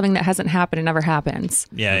talk about something that hasn't happened, it never happens.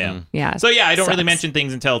 Yeah. Yeah. So I don't really Sucks. mention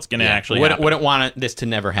things until it's going to actually happen. Wouldn't want this to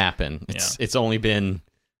never happen. It's only been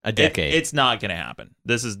a decade. It's not going to happen.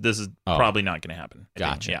 This is probably not going to happen. I think.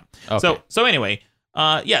 Gotcha. Yeah. Okay. So anyway,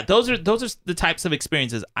 those are the types of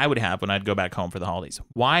experiences I would have when I'd go back home for the holidays.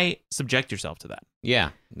 Why subject yourself to that? Yeah.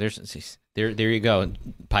 There you go,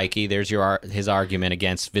 Pikey. There's his argument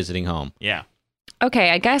against visiting home. Yeah.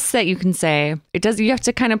 Okay, I guess that you can say you have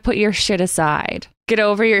to kind of put your shit aside. Get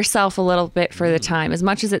over yourself a little bit for the time. As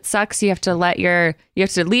much as it sucks, you have to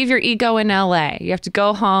leave your ego in LA. You have to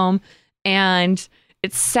go home, and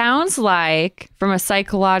it sounds like from a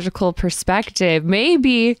psychological perspective,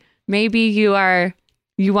 maybe you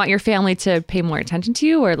want your family to pay more attention to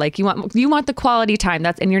you, or like you want the quality time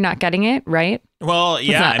and you're not getting it, right? Well,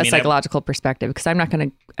 yeah, It's not a psychological perspective, because I'm not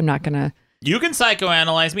gonna. You can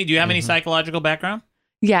psychoanalyze me. Do you have any psychological background?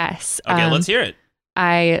 Yes. Okay, let's hear it.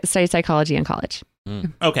 I studied psychology in college.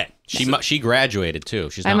 Okay. She graduated too.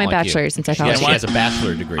 She's I not have my like bachelor's in you. psychology. She has a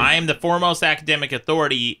bachelor degree. I am the foremost academic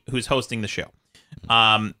authority who's hosting the show.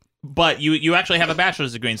 But you actually have a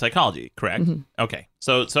bachelor's degree in psychology, correct? Mm-hmm. Okay.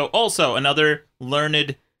 So also another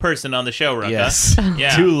learned person on the show, Rucka. Yes.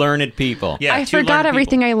 Yeah. Two learned people. Yeah. I two forgot learned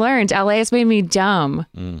everything people. I learned. LA has made me dumb.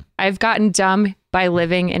 I've gotten dumb by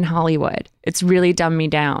living in Hollywood. It's really dumbed me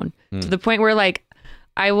down to the point where like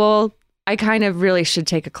I kind of really should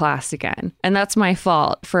take a class again. And that's my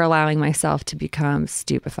fault for allowing myself to become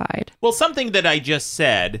stupefied. Well, something that I just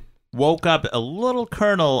said woke up a little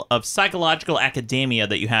kernel of psychological academia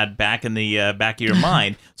that you had back in the back of your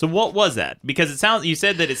mind. So what was that? Because you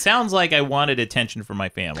said that it sounds like I wanted attention from my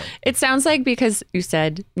family. It sounds like, because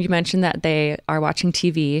you mentioned that they are watching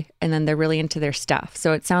TV and then they're really into their stuff.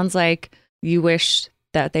 So it sounds like you wish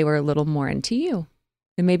that they were a little more into you.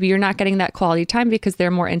 And maybe you're not getting that quality time because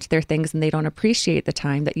they're more into their things and they don't appreciate the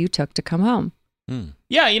time that you took to come home.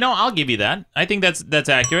 Yeah, I'll give you that. I think that's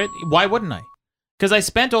accurate. Why wouldn't I? Because I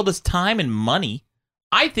spent all this time and money.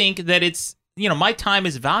 I think that it's, my time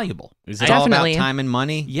is valuable. Is it Definitely. all about time and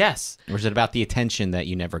money? Yes. Or is it about the attention that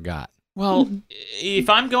you never got? Well, if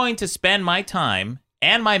I'm going to spend my time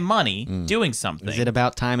and my money doing something. Is it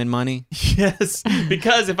about time and money? Yes.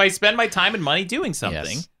 Because if I spend my time and money doing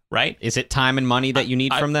something, Yes. right? Is it time and money that you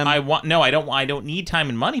need from them? I don't need time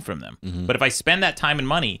and money from them. But if I spend that time and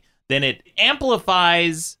money, then it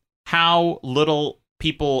amplifies how little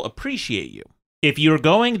people appreciate you. If you're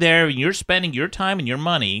going there and you're spending your time and your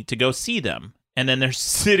money to go see them, and then they're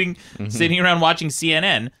sitting around watching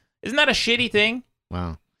CNN, isn't that a shitty thing?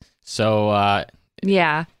 Wow. So,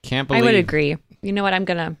 Yeah, can't believe. I would agree. You know what? I'm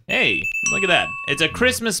going to. Hey, look at that. It's a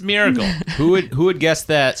Christmas miracle. Who would guess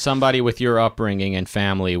that somebody with your upbringing and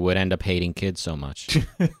family would end up hating kids so much?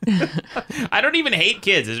 I don't even hate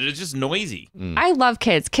kids. It's just noisy. I love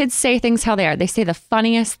kids. Kids say things how they are. They say the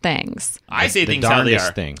funniest things. I say The things how they darndest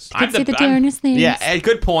are. things. Kids say the darnest things. Yeah,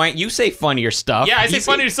 good point. You say funnier stuff. Yeah, I say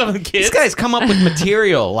funny to some of the kids. This guy's come up with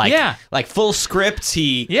material, like Yeah. like full scripts.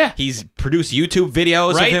 Yeah. He's produced YouTube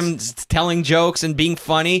videos Right. of him telling jokes and being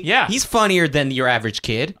funny. Yeah. He's funnier than your average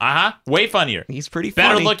kid. Way funnier. He's pretty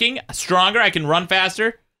Better funny. looking, stronger. I can run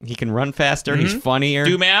faster, He can run faster. He's funnier.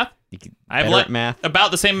 do math. I have better at math.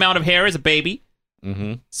 about the same amount of hair as a baby.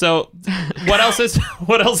 Mm-hmm. So, what else is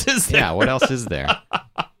there? Yeah. What else is there?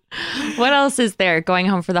 What else is there going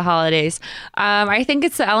home for the holidays? I think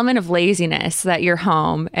it's the element of laziness that you're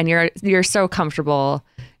home and you're so comfortable.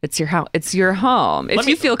 It's your home. It's your home. If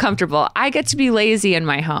you feel comfortable, I get to be lazy in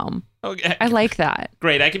my home. Okay. I like that.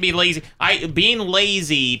 Great. I can be lazy. Being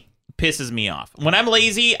lazy pisses me off. When I'm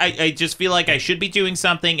lazy, I just feel like I should be doing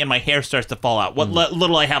something and my hair starts to fall out. What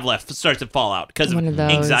little I have left starts to fall out because of One of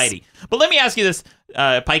those. anxiety. But let me ask you this,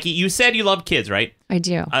 Pikey. You said you love kids, right? I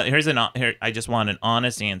do. Here. I just want an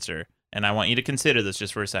honest answer, and I want you to consider this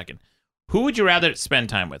just for a second. Who would you rather spend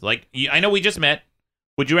time with? Like, I know we just met.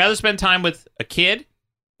 Would you rather spend time with a kid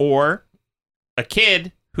or a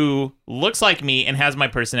kid who looks like me and has my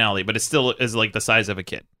personality, but it still is like the size of a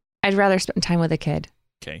kid? I'd rather spend time with a kid.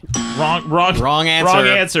 Okay. Wrong answer. Wrong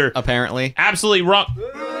answer. Apparently. Absolutely wrong.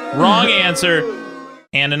 Wrong answer.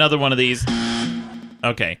 And another one of these.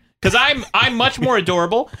 Okay. Because I'm much more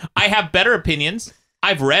adorable. I have better opinions.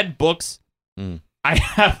 I've read books. I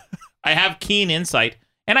have keen insight.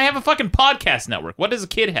 And I have a fucking podcast network. What does a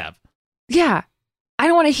kid have? Yeah. I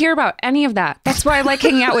don't want to hear about any of that. That's why I like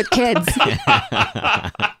hanging out with kids.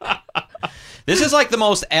 This is like the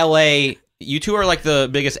most LA. You two are like the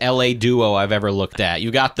biggest LA duo I've ever looked at. You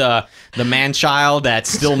got the man-child that's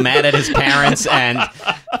still mad at his parents and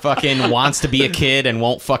fucking wants to be a kid and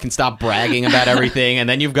won't fucking stop bragging about everything. And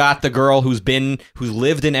then you've got the girl who's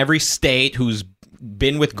lived in every state, who's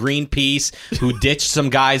been with Greenpeace, who ditched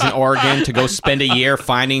some guys in Oregon to go spend a year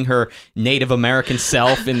finding her Native American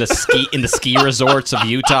self in the ski resorts of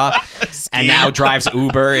Utah, and now drives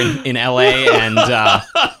Uber in LA and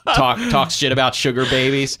talks shit about sugar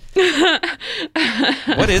babies.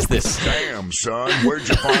 What is this? Damn, son, where'd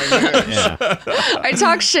you find this? Yeah. I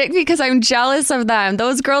talk shit because I'm jealous of them.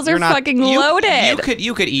 Those girls are fucking loaded.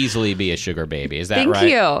 You could easily be a sugar baby. Is that Thank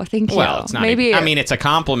right? Thank you. Well, it's not. Maybe. I mean, it's a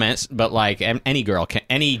compliment, but like any girl can,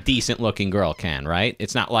 any decent-looking girl can, right?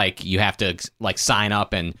 It's not like you have to like sign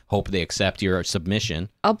up and hope they accept your submission.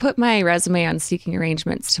 I'll put my resume on Seeking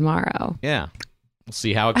Arrangements tomorrow. Yeah, we'll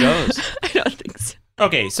see how it goes. I don't think so.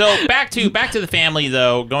 Okay, so back to the family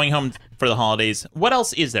though. Going home for the holidays. What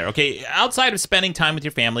else is there? Okay, outside of spending time with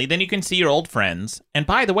your family, then you can see your old friends. And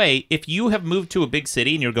by the way, if you have moved to a big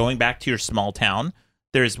city and you're going back to your small town,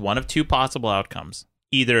 there's one of two possible outcomes.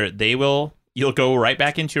 Either you'll go right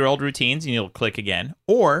back into your old routines and you'll click again,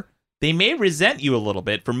 or they may resent you a little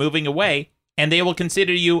bit for moving away and they will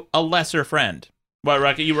consider you a lesser friend. What,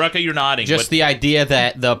 Rucka, you're nodding. Just the idea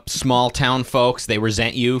that the small town folks, they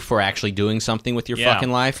resent you for actually doing something with your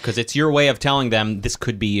fucking life, because it's your way of telling them this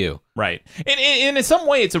could be you. Right. And in some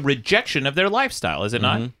way, it's a rejection of their lifestyle, is it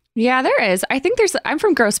not? Yeah, there is. I think I'm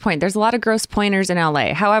from Grosse Pointe. There's a lot of Grosse Pointers in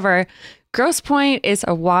LA. However, Grosse Pointe is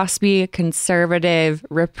a waspy, conservative,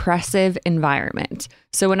 repressive environment.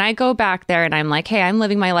 So when I go back there and I'm like, hey, I'm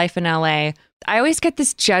living my life in LA, I always get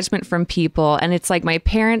this judgment from people. And it's like my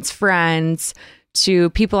parents' friends to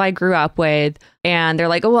people I grew up with. And they're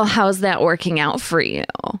like, oh, well, how's that working out for you?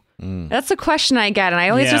 That's the question I get. And I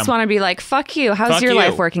always just want to be like, fuck you. How's your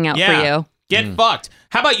life working out for you? Get fucked.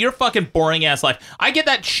 How about your fucking boring ass life? I get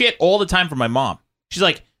that shit all the time from my mom. She's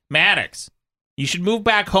like, Maddox, you should move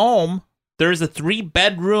back home. There's a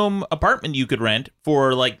 3-bedroom apartment you could rent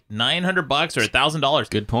for like $900 or $1,000.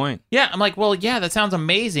 Good point. Yeah, I'm like, well, yeah, that sounds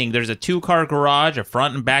amazing. There's a 2-car garage, a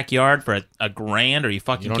front and backyard for a grand. Are you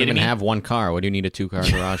fucking kidding me? You don't even have one car. What do you need a 2-car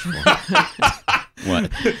garage for?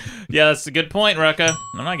 What? Yeah, that's a good point, Rucka.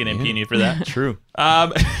 I'm not going to impugn you for that. True.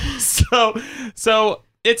 So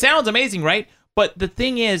it sounds amazing, right? But the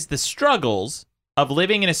thing is, the struggles of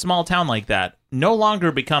living in a small town like that no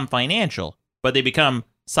longer become financial, but they become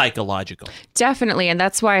psychological. Definitely. And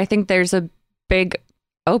that's why I think there's a big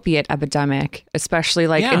opiate epidemic, especially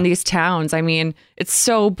like in these towns. I mean, it's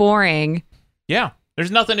so boring. Yeah.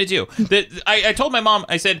 There's nothing to do. I told my mom,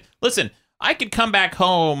 I said, listen, I could come back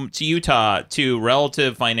home to Utah to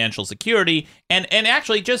relative financial security and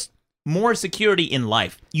actually just more security in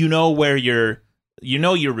life. You know where your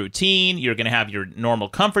routine, you're going to have your normal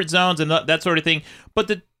comfort zones and that sort of thing. But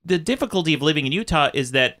the difficulty of living in Utah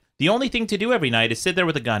is that the only thing to do every night is sit there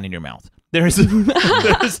with a gun in your mouth. That's the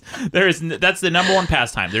number one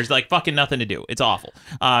pastime. There's like fucking nothing to do. It's awful.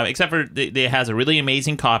 Except for it has a really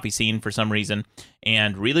amazing coffee scene for some reason,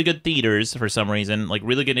 and really good theaters for some reason, like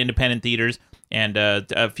really good independent theaters, and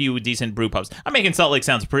a few decent brew pubs. I'm making Salt Lake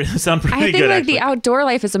sound pretty I think good. like actually. the outdoor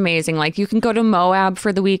life is amazing. Like you can go to Moab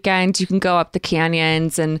for the weekend. You can go up the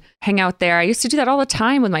canyons and hang out there. I used to do that all the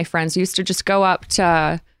time with my friends. We used to just go up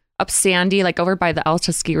Sandy, like over by the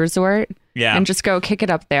Alta ski resort. Yeah. And just go kick it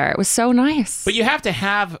up there. It was so nice. But you have to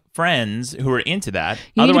have friends who are into that.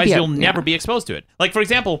 Otherwise, you'll never be exposed to it. Like, for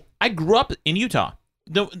example, I grew up in Utah.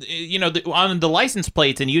 On the license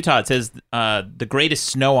plates in Utah, it says the greatest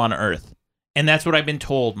snow on earth. And that's what I've been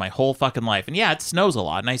told my whole fucking life. And yeah, it snows a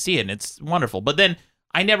lot, and I see it, and it's wonderful. But then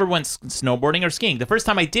I never went snowboarding or skiing. The first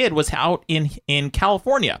time I did was out in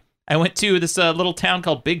California. I went to this little town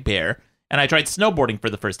called Big Bear, and I tried snowboarding for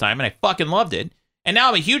the first time, and I fucking loved it. And now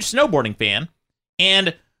I'm a huge snowboarding fan.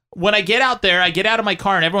 And when I get out there, I get out of my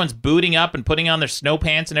car and everyone's booting up and putting on their snow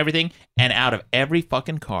pants and everything. And out of every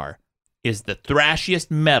fucking car is the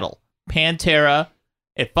thrashiest metal, Pantera.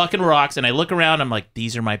 It fucking rocks. And I look around, I'm like,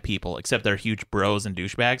 these are my people, except they're huge bros and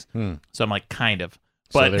douchebags. So I'm like, kind of.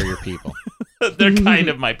 But so they're your people. They're kind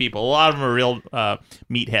of my people. A lot of them are real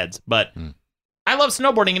meatheads. But I love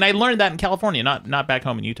snowboarding, and I learned that in California, not back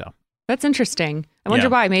home in Utah. That's interesting. I wonder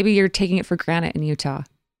why. Maybe you're taking it for granted in Utah.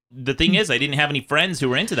 The thing is, I didn't have any friends who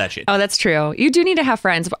were into that shit. Oh, that's true. You do need to have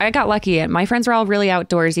friends. I got lucky. My friends were all really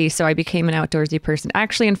outdoorsy, so I became an outdoorsy person.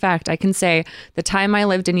 Actually, in fact, I can say the time I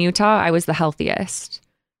lived in Utah, I was the healthiest.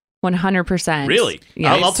 100%. Really?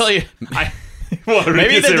 Yes. I'll tell you.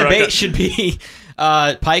 Maybe the debate should be,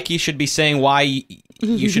 Pikey should be saying why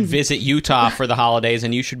you should visit Utah for the holidays,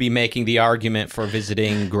 and you should be making the argument for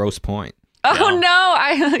visiting Grosse Pointe. Oh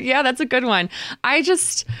no, yeah, that's a good one. I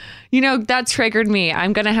just, that triggered me.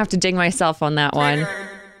 I'm gonna have to ding myself on that one.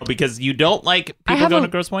 Because you don't like people going to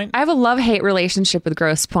Grosse Pointe? I have a love-hate relationship with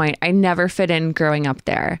Grosse Pointe. I never fit in growing up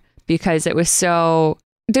there because it was so...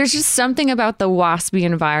 There's just something about the waspy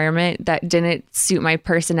environment that didn't suit my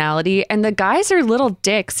personality. And the guys are little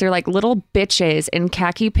dicks. They're like little bitches in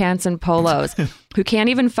khaki pants and polos who can't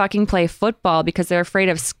even fucking play football because they're afraid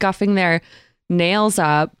of scuffing their nails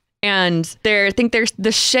up. And they think they're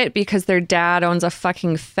the shit because their dad owns a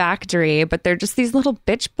fucking factory, but they're just these little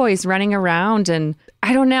bitch boys running around. And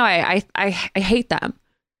I don't know. I hate them.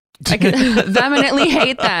 I can vehemently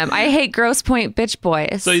hate them. I hate Grosse Pointe bitch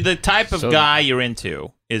boys. So the type of guy you're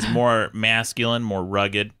into is more masculine, more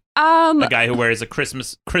rugged. A guy who wears a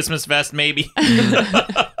Christmas vest, maybe.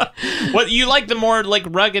 What you like the more like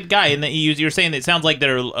rugged guy, and you're saying that it sounds like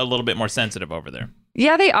they're a little bit more sensitive over there.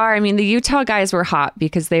 Yeah, they are. I mean, the Utah guys were hot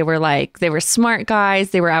because they were smart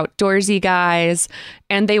guys, they were outdoorsy guys,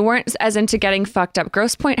 and they weren't as into getting fucked up.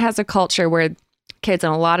 Grosse Pointe has a culture where kids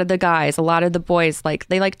and a lot of the boys, like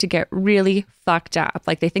they like to get really fucked up.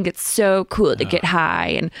 Like they think it's so cool to get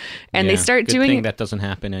high and they start good doing thing that doesn't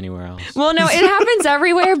happen anywhere else. Well, no, it happens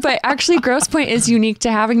everywhere, but actually Grosse Pointe is unique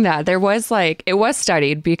to having that. It was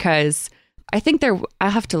studied because I think I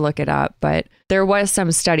have to look it up, but there was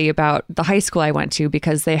some study about the high school I went to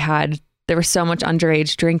because there was so much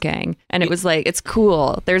underage drinking, and it was like, it's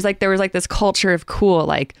cool. There was like this culture of cool,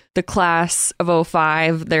 like the class of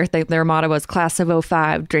 05, their motto was class of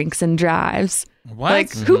 05 drinks and drives. What?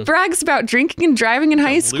 Like who brags about drinking and driving in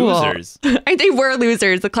high school? Losers. They were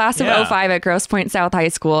losers. The class of 05 at Grosse Pointe South High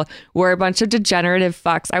School were a bunch of degenerative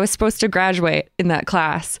fucks. I was supposed to graduate in that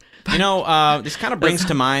class. This kind of brings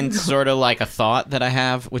to mind sort of like a thought that I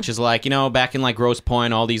have, which is like, back in like Grosse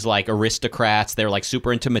Pointe, all these like aristocrats, they're like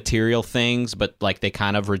super into material things, but like they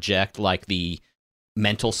kind of reject like the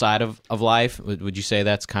mental side of life. Would you say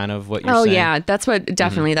that's kind of what you're saying? Oh yeah, that's what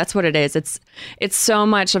it is. It's so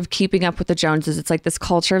much of keeping up with the Joneses. It's like this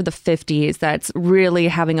culture of the 50s that's really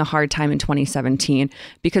having a hard time in 2017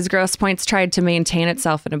 because Grosse Pointe's tried to maintain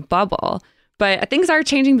itself in a bubble. But things are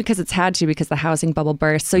changing because the housing bubble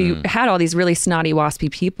burst. So you had all these really snotty,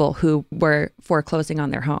 waspy people who were foreclosing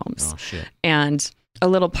on their homes. Oh, shit. And a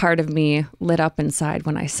little part of me lit up inside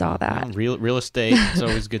when I saw that. Well, real estate, it's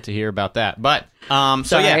always good to hear about that. But,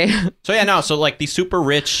 so like these super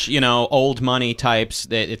rich, old money types,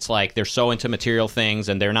 it's like they're so into material things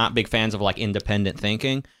and they're not big fans of like independent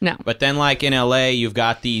thinking. No. But then like in LA, you've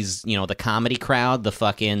got these, the comedy crowd, the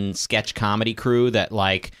fucking sketch comedy crew that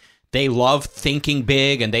like... They love thinking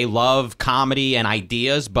big and they love comedy and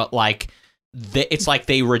ideas, but like it's like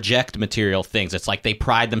they reject material things. It's like they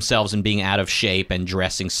pride themselves in being out of shape and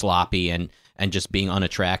dressing sloppy and just being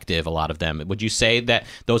unattractive, a lot of them. Would you say that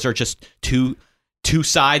those are just two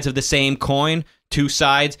sides of the same coin? Two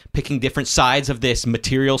sides picking different sides of this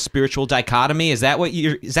material spiritual dichotomy? Is that what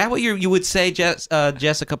you would say,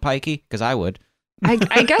 Jessica Pikey? Because I would. I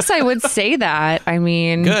guess I would say that. I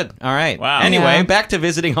mean... Good. All right. Wow. Anyway, back to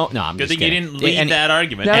visiting home. No, I'm good just thing kidding. You didn't lead that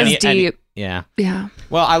argument. That was deep. Yeah. Yeah.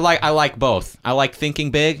 Well, I like both. I like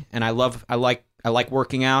thinking big, and I like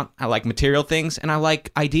working out. I like material things, and I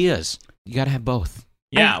like ideas. You got to have both.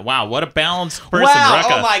 Yeah, wow, what a balanced person, wow,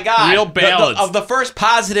 Rucka. Oh my God. Real balance. Of the first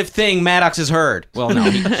positive thing Maddox has heard. Well, no,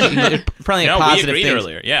 probably a positive we agreed things.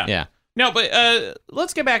 earlier, yeah. Yeah. No, but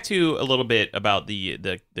let's get back to a little bit about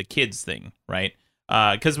the kids thing, right?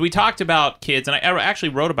 Because we talked about kids, and I actually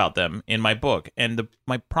wrote about them in my book, and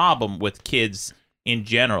my problem with kids in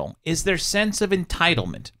general is their sense of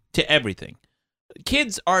entitlement to everything.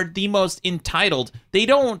 Kids are the most entitled. They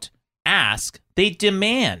don't ask, they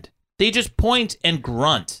demand. They just point and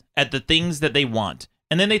grunt at the things that they want,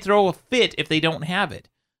 and then they throw a fit if they don't have it.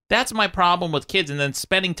 That's my problem with kids, and then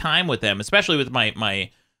spending time with them, especially with my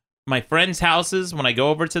friends' houses when I go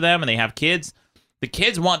over to them and they have kids. The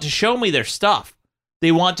kids want to show me their stuff.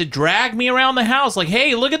 They want to drag me around the house like,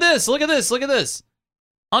 hey, look at this, look at this, look at this.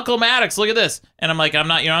 Uncle Maddox, look at this. And I'm like, I'm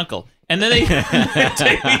not your uncle. And then they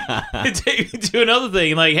take me to another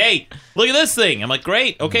thing, like, hey, look at this thing. I'm like,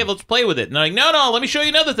 great, okay, let's play with it. And they're like, no, let me show you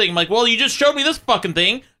another thing. I'm like, well, you just showed me this fucking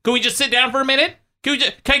thing. Can we just sit down for a minute? Can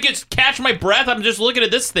I just catch my breath? I'm just looking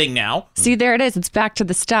at this thing now. See, there it is. It's back to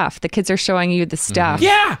the stuff. The kids are showing you the stuff.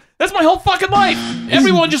 Yeah, that's my whole fucking life.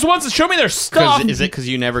 Everyone just wants to show me their stuff. Is it because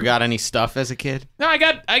you never got any stuff as a kid? No, I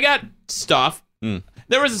got stuff.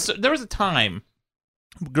 There was a time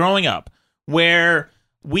growing up where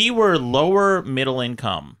we were lower middle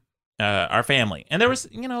income our family, and there was,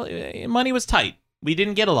 money was tight. We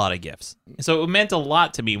didn't get a lot of gifts, so it meant a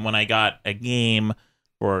lot to me when I got a game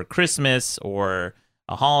for Christmas or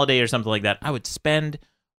a holiday or something like that. I would spend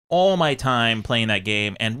all my time playing that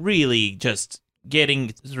game and really just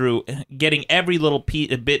getting every little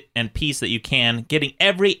bit and piece that you can, getting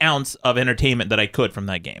every ounce of entertainment that I could from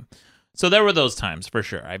that game. So there were those times for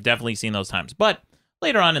sure. I've definitely seen those times. But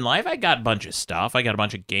later on in life, I got a bunch of stuff. I got a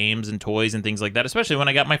bunch of games and toys and things like that, especially when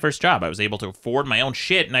I got my first job. I was able to afford my own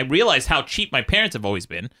shit, and I realized how cheap my parents have always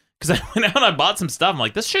been, because I went out and I bought some stuff. I'm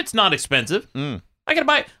like, this shit's not expensive. I could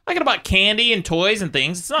buy candy and toys and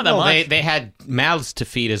things. It's not that much. They had mouths to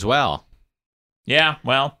feed as well. Yeah,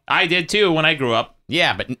 well, I did too when I grew up.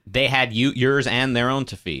 Yeah, but they had yours and their own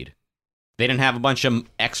to feed. They didn't have a bunch of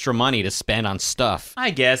extra money to spend on stuff. I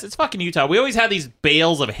guess it's fucking Utah. We always had these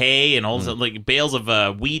bales of hay and all this, like bales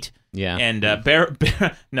of wheat. Yeah, and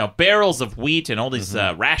barrels of wheat and all these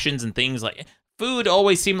rations and things. Like, food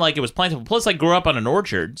always seemed like it was plentiful. Plus, I grew up on an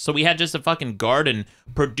orchard, so we had just a fucking garden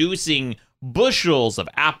producing bushels of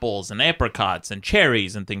apples and apricots and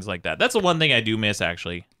cherries and things like that. That's the one thing I do miss,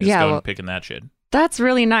 actually. Is going and picking that shit. That's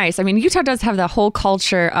really nice. I mean, Utah does have the whole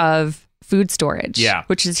culture of food storage,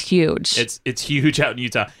 which is huge. It's huge out in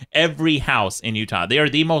Utah. Every house in Utah, they are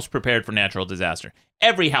the most prepared for natural disaster.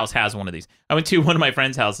 Every house has one of these. I went to one of my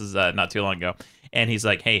friend's houses not too long ago, and he's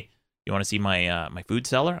like, "Hey, you want to see my my food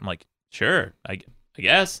cellar?" I'm like, "Sure, I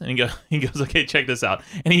guess." And he goes, "Okay, check this out."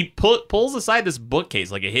 And he pulls aside this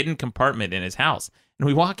bookcase, like a hidden compartment in his house. And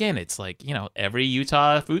we walk in, it's like, every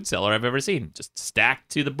Utah food cellar I've ever seen, just stacked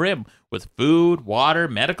to the brim with food, water,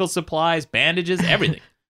 medical supplies, bandages, everything.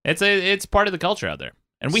 It's part of the culture out there.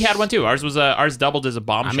 And we had one too. Ours doubled as a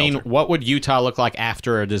bomb shelter. I mean, what would Utah look like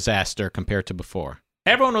after a disaster compared to before?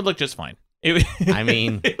 Everyone would look just fine. It would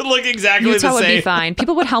look exactly Utah the same. would be fine.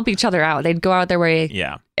 People would help each other out. They'd go out their way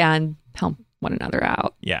and help one another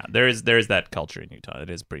out. Yeah, there is that culture in Utah. It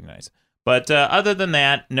is pretty nice. But other than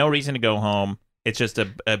that, no reason to go home. It's just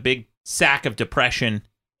a big sack of depression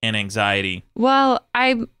and anxiety. Well,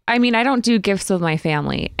 I mean, I don't do gifts with my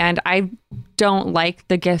family, and I don't like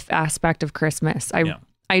the gift aspect of Christmas.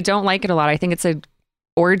 I don't like it a lot. I think it's an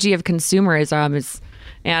orgy of consumerism,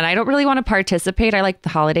 and I don't really want to participate. I like the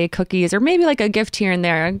holiday cookies or maybe like a gift here and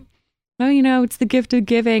there. Oh, it's the gift of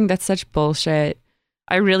giving. That's such bullshit.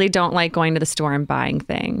 I really don't like going to the store and buying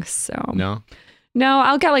things. So No,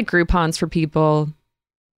 I'll get like Groupons for people.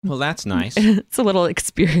 Well, that's nice. It's a little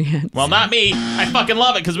experience. Well, not me. I fucking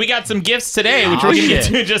love it because we got some gifts today, which we're going to get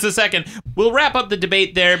to in just a second. We'll wrap up the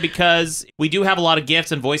debate there because we do have a lot of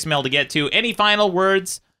gifts and voicemail to get to. Any final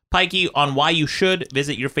words, Pikey, on why you should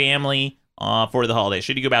visit your family for the holidays?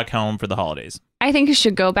 Should you go back home for the holidays? I think you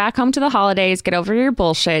should go back home to the holidays, get over your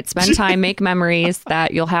bullshit, spend time, make memories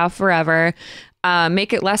that you'll have forever.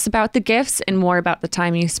 Make it less about the gifts and more about the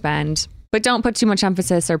time you spend. But don't put too much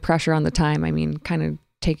emphasis or pressure on the time. I mean, kind of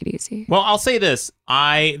take it easy. Well, I'll say this.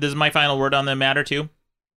 This is my final word on the matter, too.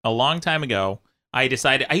 A long time ago, I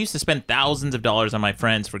decided I used to spend thousands of dollars on my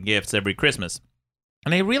friends for gifts every Christmas.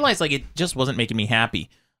 And I realized, it just wasn't making me happy.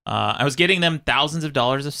 I was getting them thousands of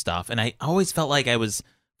dollars of stuff, and I always felt like I was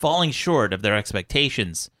falling short of their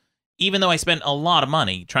expectations, even though I spent a lot of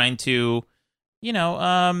money trying to,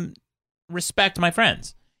 respect my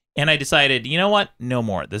friends. And I decided, you know what? No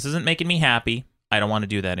more. This isn't making me happy. I don't want to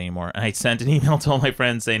do that anymore. And I sent an email to all my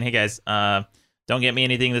friends saying, hey, guys, don't get me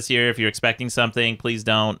anything this year. If you're expecting something, please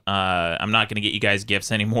don't. I'm not going to get you guys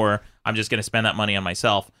gifts anymore. I'm just going to spend that money on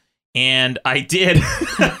myself. And I did.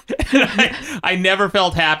 I never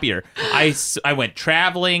felt happier. I went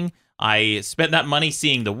traveling. I spent that money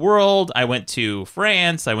seeing the world. I went to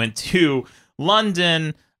France. I went to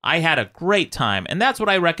London. I had a great time. And that's what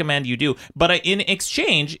I recommend you do. But in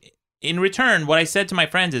exchange, in return, what I said to my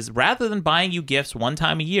friends is, rather than buying you gifts one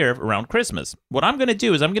time a year around Christmas, what I'm going to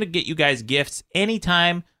do is I'm going to get you guys gifts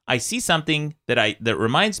anytime I see something that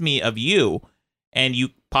reminds me of you and you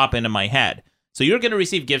pop into my head. So you're going to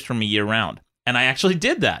receive gifts from me year round. And I actually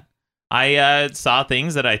did that. I saw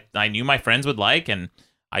things that I knew my friends would like, and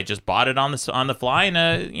I just bought it on the fly, and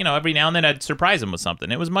every now and then I'd surprise them with something.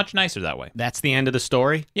 It was much nicer that way. That's the end of the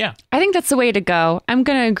story? Yeah. I think that's the way to go. I'm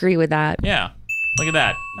going to agree with that. Yeah. Look at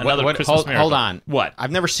that. Another Christmas miracle. Hold on. What?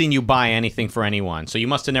 I've never seen you buy anything for anyone, so you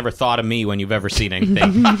must have never thought of me when you've ever seen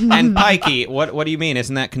anything. And Pikey, what do you mean?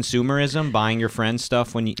 Isn't that consumerism, buying your friends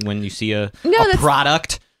stuff when you see a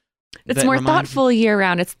product? It's more thoughtful year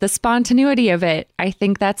round. It's the spontaneity of it. I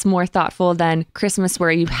think that's more thoughtful than Christmas,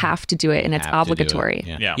 where you have to do it and it's obligatory.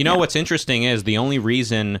 Yeah. You know what's interesting is the only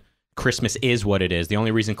reason Christmas is what it is, the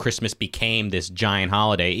only reason Christmas became this giant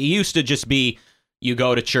holiday, it used to just be you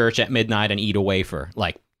go to church at midnight and eat a wafer.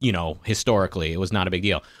 Like, historically. It was not a big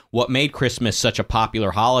deal. What made Christmas such a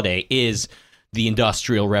popular holiday is the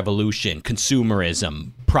Industrial Revolution,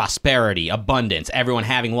 consumerism, prosperity, abundance, everyone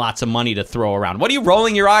having lots of money to throw around. What are you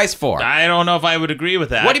rolling your eyes for? I don't know if I would agree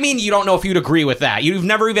with that. What do you mean you don't know if you'd agree with that? You've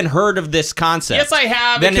never even heard of this concept. Yes, I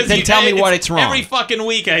have. Then tell me what it's wrong. Every fucking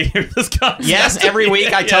week I hear this concept. Yes, every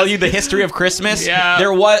week I tell you the history of Christmas.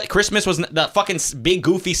 Yeah. Christmas was the fucking big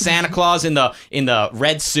goofy Santa Claus in the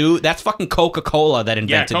red suit. That's fucking Coca-Cola that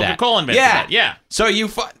invented that. Coca-Cola invented that. Yeah. So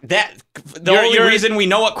the only reason we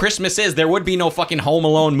know what Christmas is, there would be no fucking Home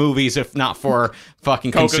Alone movies if not for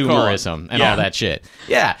fucking Coca-Cola. consumerism and all that shit.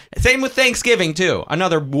 Yeah. Same with Thanksgiving too.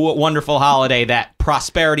 Another wonderful holiday that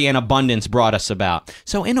prosperity and abundance brought us about.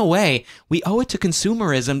 So in a way, we owe it to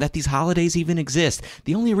consumerism that these holidays even exist.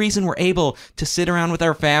 The only reason we're able to sit around with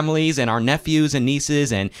our families and our nephews and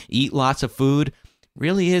nieces and eat lots of food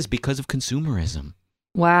really is because of consumerism.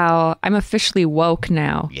 Wow, I'm officially woke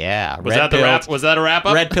now. Yeah. Was that a wrap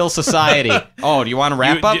up? Red Pill Society. Oh, do you want to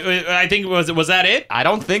wrap up? I think was that it? I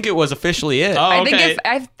don't think it was officially it. Oh, I okay. think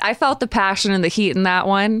if I felt the passion and the heat in that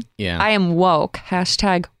one. Yeah. I am woke.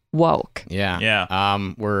 #woke. Yeah.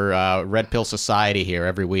 Yeah. We're Red Pill Society here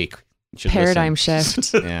every week. You should Paradigm listen.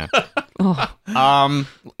 shift. Yeah. Oh.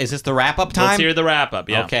 Is this the wrap up time? Let's hear the wrap up.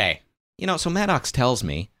 Yeah. Okay. So Maddox tells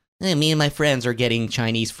me, hey, me and my friends are getting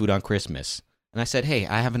Chinese food on Christmas. And I said, hey,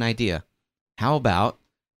 I have an idea. How about,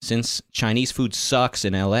 since Chinese food sucks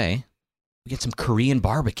in LA, we get some Korean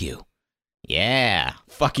barbecue? Yeah,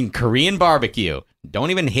 fucking Korean barbecue. Don't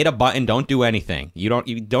even hit a button. Don't do anything. You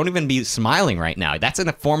don't even be smiling right now. That's in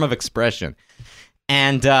a form of expression.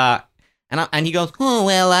 And he goes, oh,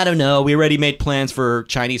 well, I don't know. We already made plans for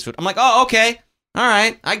Chinese food. I'm like, oh, okay. All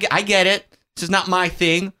right. I get it. This is not my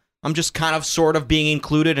thing. I'm just kind of sort of being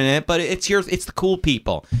included in it, but it's the cool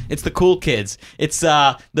people. It's the cool kids. It's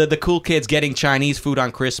the cool kids getting Chinese food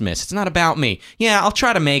on Christmas. It's not about me. Yeah, I'll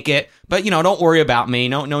try to make it, but don't worry about me.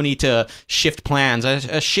 No need to shift plans. A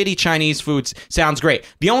shitty Chinese food sounds great.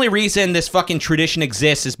 The only reason this fucking tradition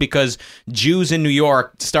exists is because Jews in New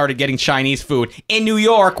York started getting Chinese food. In New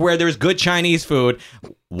York, where there's good Chinese food,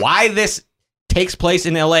 why this takes place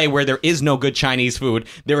in LA where there is no good Chinese food,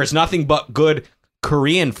 there is nothing but good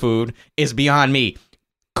Korean food is beyond me.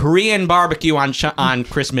 Korean barbecue on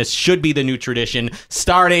Christmas should be the new tradition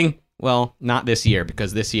starting, well, not this year,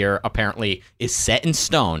 because this year apparently is set in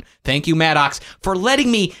stone. Thank you, Maddox, for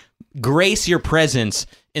letting me grace your presence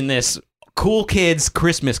in this cool kids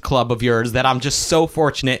Christmas club of yours that I'm just so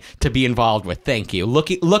fortunate to be involved with. Thank you.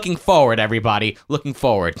 Looking forward, everybody. Looking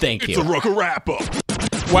forward. Thank you. It's a Rucka wrap-up.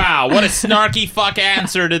 Wow, what a snarky fuck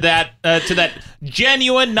answer to that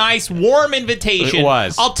genuine, nice, warm invitation. It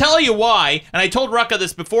was. I'll tell you why, and I told Rucka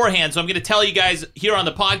this beforehand, so I'm going to tell you guys here on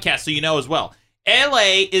the podcast so you know as well.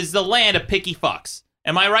 LA is the land of picky fucks.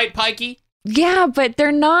 Am I right, Pikey? Yeah, but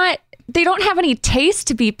they don't have any taste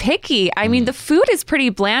to be picky. I mean, the food is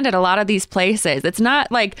pretty bland at a lot of these places. It's not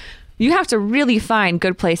like you have to really find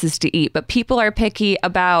good places to eat, but people are picky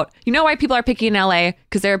about, why people are picky in LA?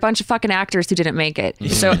 Because there are a bunch of fucking actors who didn't make it.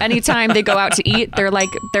 So anytime they go out to eat,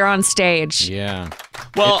 they're on stage. Yeah.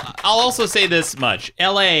 Well, I'll also say this much.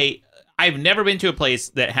 LA, I've never been to a place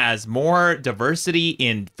that has more diversity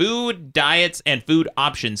in food, diets, and food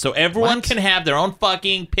options. So everyone can have their own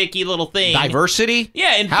fucking picky little thing. Diversity?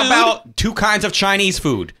 Yeah, in How food. about two kinds of Chinese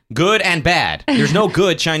food? Good and bad. There's no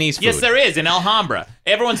good Chinese food. Yes, there is in Alhambra.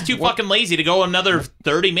 Everyone's too fucking lazy to go another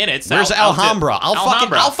 30 minutes. Where's Alhambra?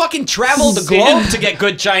 I'll fucking travel the globe to get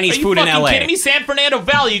good Chinese food in LA. Are you fucking kidding me? San Fernando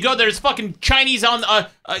Valley. You go there's fucking Chinese on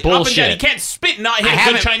up and down. You can't spit and not hit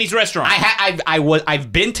a good Chinese restaurant.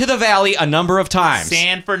 I've been to the valley a number of times.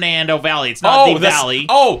 San Fernando Valley. It's not the valley.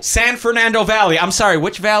 Oh, San Fernando Valley. I'm sorry.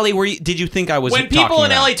 Which valley did you think I was talking about? When people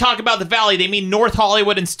in LA talk about the valley, they mean North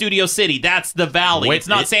Hollywood and Studio City. That's the valley. It's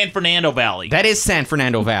not San Fernando Valley. That is San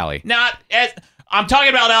Fernando Valley. I'm talking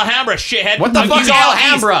about Alhambra, shithead. What the fuck's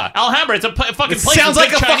Alhambra? East. Alhambra, it's a fucking place. Sounds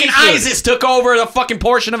like a fucking ISIS took over the fucking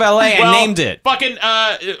portion of LA and named it. Fucking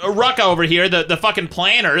Rucka over here, the fucking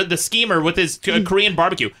planner, the schemer with his Korean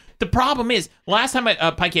barbecue. The problem is, last time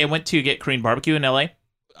Pikey, I went to get Korean barbecue in LA,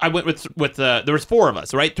 I went with there was 4 of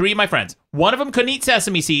us, right? 3 of my friends. One of them couldn't eat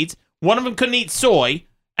sesame seeds. One of them couldn't eat soy.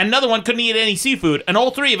 Another one couldn't eat any seafood, and all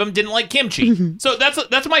 3 of them didn't like kimchi. So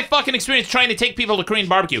that's my fucking experience trying to take people to Korean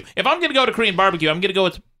barbecue. If I'm going to go to Korean barbecue, I'm going to go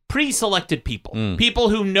with pre-selected people. People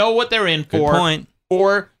who know what they're in for. Good point.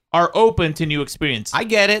 Or are open to new experience. I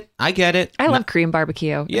get it. I love Korean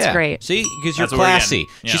barbecue. It's great. See, because you're That's what we're classy.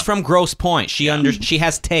 getting. Yeah. She's from Grosse Pointe. She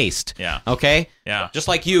has taste. Yeah. Okay? Yeah. Just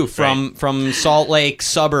like you from Salt Lake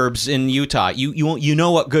suburbs in Utah, you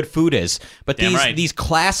know what good food is. But these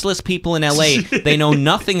classless people in LA, they know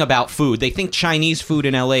nothing about food. They think Chinese food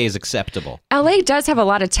in LA is acceptable. LA does have a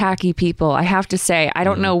lot of tacky people, I have to say. I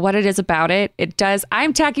don't know what it is about it. It does.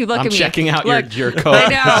 I'm tacky. Look at me. I'm checking out your code. I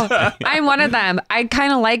know. I'm one of them. I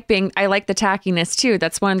kind of like I like the tackiness too.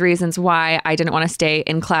 That's one of the reasons why I didn't want to stay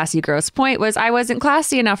in classy Grosse Pointe was I wasn't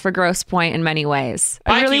classy enough for Grosse Pointe in many ways.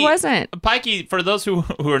 I really wasn't. Pikey, for those who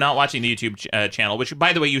are not watching the YouTube channel, which,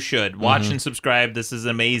 by the way, you should watch and subscribe. This is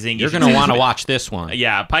amazing. You're going to want to watch this one.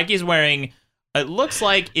 Yeah, Pikey's wearing, it looks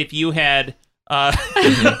like if you had,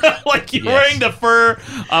 like you're wearing the fur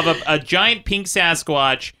of a giant pink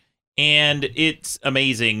Sasquatch, and it's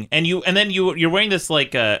amazing. And then you're wearing this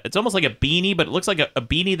like, it's almost like a beanie, but it looks like a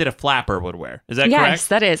beanie that a flapper would wear. Is that correct? Yes,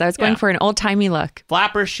 that is. I was going for an old-timey look.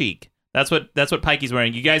 Flapper chic. That's what Pikey's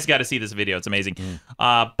wearing. You guys got to see this video. It's amazing.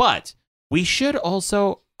 But we should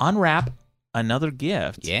also unwrap another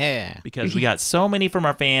gift. Yeah. Because we got so many from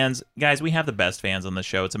our fans. Guys, we have the best fans on the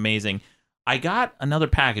show. It's amazing. I got another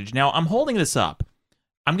package. Now, I'm holding this up.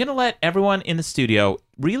 I'm going to let everyone in the studio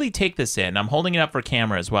really take this in. I'm holding it up for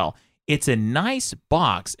camera as well. It's a nice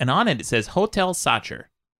box, and on it says Hotel Sacher.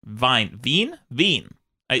 Wien?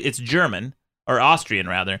 It's German, or Austrian,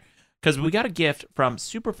 rather, because we got a gift from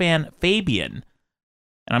superfan Fabian.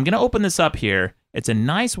 And I'm going to open this up here. It's a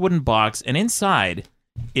nice wooden box, and inside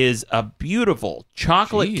is a beautiful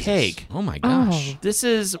chocolate cake. Oh my gosh. This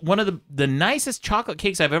is one of the nicest chocolate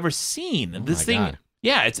cakes I've ever seen. This thing, God.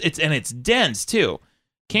 Yeah, it's dense too.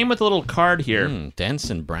 Came with a little card here. Dense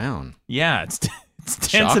and brown. Yeah, it's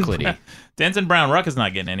dense chocolatey. Dense and brown. Rucka's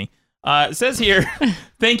not getting any. It says here,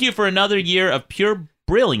 thank you for another year of pure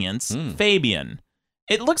brilliance, Fabian.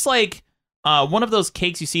 It looks like one of those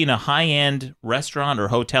cakes you see in a high-end restaurant or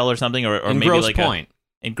hotel or something, or in maybe Grosse like Pointe.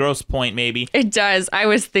 In Grosse Pointe, maybe. It does. I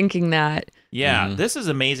was thinking that. Yeah, this is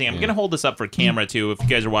amazing. I'm going to hold this up for camera, too, if you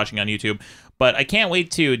guys are watching on YouTube. But I can't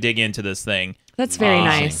wait to dig into this thing. That's very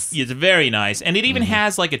nice. It's very nice. And it even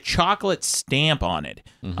has, like, a chocolate stamp on it.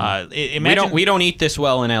 We don't eat this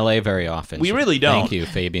well in LA very often. We really don't. Thank you,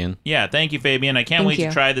 Fabian. Yeah, thank you, Fabian. I can't wait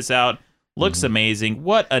to try this out. Looks amazing.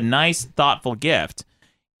 What a nice, thoughtful gift.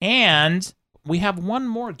 And we have one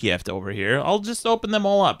more gift over here. I'll just open them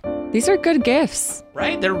all up. These are good gifts.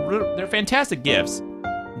 Right? They're fantastic gifts.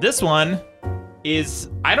 This one is,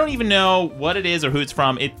 I don't even know what it is or who it's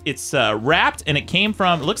from. It's wrapped, and it came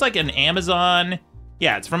from, it looks like an Amazon.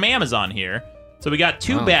 Yeah, it's from Amazon here. So we got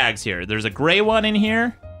two bags here. There's a gray one in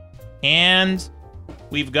here, and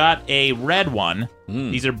we've got a red one.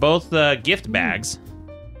 These are both gift bags.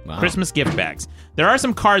 Wow. Christmas gift bags. There are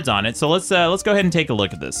some cards on it, so let's go ahead and take a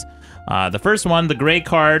look at this. The first one, the gray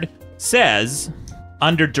card, says,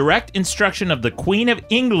 under direct instruction of the Queen of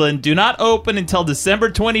England, do not open until December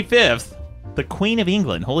 25th. The Queen of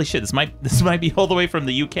England. Holy shit, this might be all the way from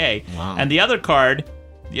the UK. Wow. And the other card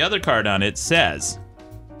on it says,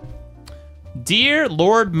 Dear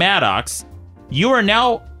Lord Maddox, you are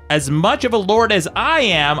now as much of a lord as I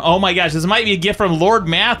am. Oh my gosh, this might be a gift from Lord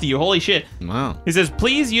Matthew. Holy shit. Wow. He says,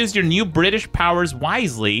 please use your new British powers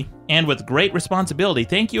wisely and with great responsibility.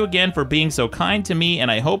 Thank you again for being so kind to me,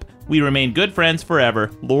 and I hope we remain good friends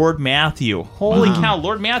forever. Lord Matthew. Holy cow,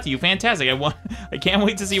 Lord Matthew. Fantastic. I can't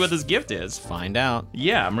wait to see what this gift is. Find out.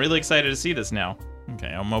 Yeah, I'm really excited to see this now. Okay,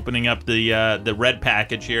 I'm opening up the red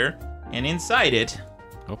package here, and inside it,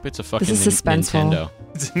 hope it's a fucking this is suspenseful.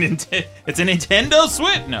 Nintendo. It's a Nintendo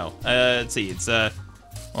Switch. No, let's see. It's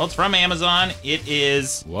it's from Amazon. It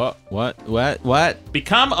is What?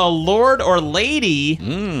 Become a lord or lady.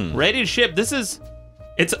 Ready to ship. This is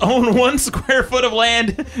its own 1 square foot of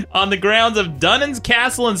land on the grounds of Dunnan's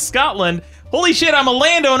Castle in Scotland. Holy shit! I'm a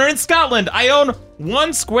landowner in Scotland. I own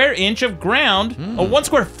 1 square inch of ground, 1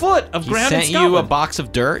 square foot of ground in Scotland. He sent you a box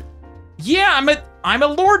of dirt? Yeah, I'm a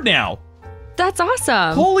lord now. That's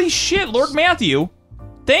awesome. Holy shit, Lord Matthew.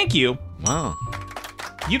 Thank you. Wow.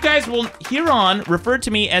 You guys will hereon refer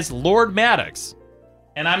to me as Lord Maddox.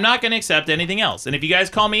 And I'm not going to accept anything else. And if you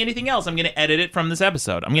guys call me anything else, I'm going to edit it from this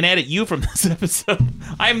episode. I'm going to edit you from this episode.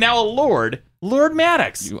 I am now a Lord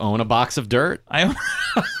Maddox. You own a box of dirt? I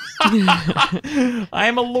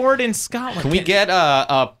am a lord in Scotland. Can we get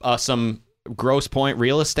some Grosse Pointe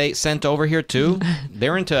real estate sent over here too?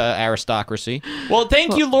 They're into aristocracy. Well,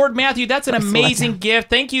 thank you, Lord Matthew. That's an amazing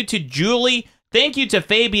gift. Thank you to Julie. Thank you to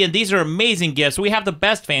Fabian. These are amazing gifts. We have the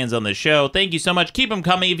best fans on the show. Thank you so much. Keep them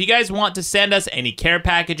coming. If you guys want to send us any care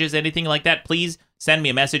packages, anything like that, please send me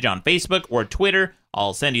a message on Facebook or Twitter.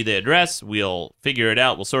 I'll send you the address. We'll figure it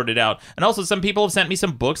out. We'll sort it out. And also, some people have sent me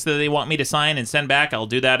some books that they want me to sign and send back. I'll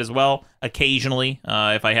do that as well occasionally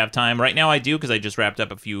if I have time. Right now I do because I just wrapped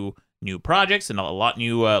up a few new projects and a lot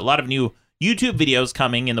of new YouTube videos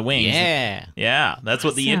coming in the wings. Yeah, that's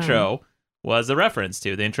what the intro was a reference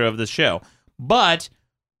to, the intro of the show. But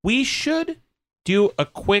we should do a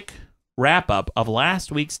quick wrap-up of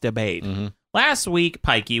last week's debate. Mm-hmm. Last week,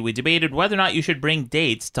 Pikey, we debated whether or not you should bring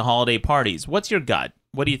dates to holiday parties. What's your gut?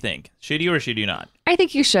 What do you think? Should you or should you not? I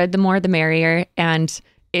think you should. The more the merrier. And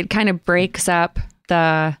it kind of breaks up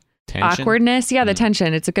the Tension? awkwardness. Yeah, the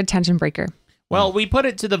tension. It's a good tension breaker. Well, we put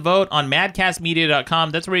it to the vote on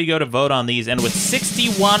madcastmedia.com. That's where you go to vote on these. And with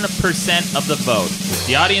 61% of the vote,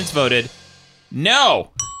 the audience voted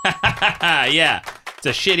no. Yeah, it's a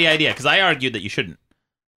shitty idea because I argued that you shouldn't.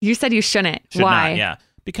 You said you shouldn't. Should Why? not, yeah.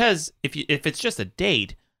 Because if it's just a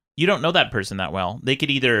date, you don't know that person that well. They could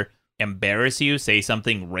either embarrass you, say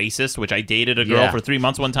something racist, which I dated a girl for 3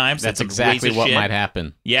 months one time. So that's exactly what might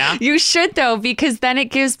happen. Yeah. You should, though, because then it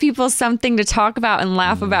gives people something to talk about and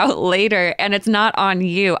laugh about later, and it's not on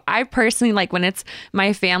you. I personally, like, when it's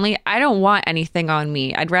my family, I don't want anything on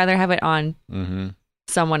me. I'd rather have it on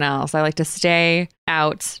someone else. I like to stay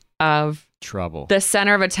out of trouble, the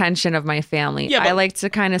center of attention of my family. Yeah, I like to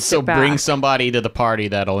kind of sit back. bring somebody to the party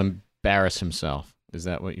that'll embarrass himself. Is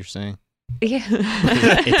that what you're saying? Yeah.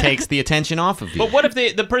 It takes the attention off of you. But what if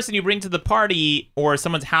the person you bring to the party or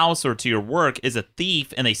someone's house or to your work is a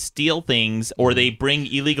thief and they steal things or they bring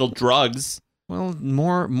illegal drugs? Well,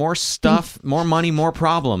 more stuff, more money, more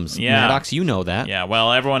problems. Yeah. Maddox, you know that. Yeah,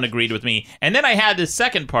 well, everyone agreed with me. And then I had the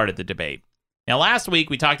second part of the debate. Now, last week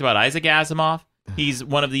we talked about Isaac Asimov. He's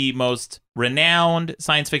one of the most renowned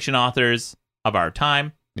science fiction authors of our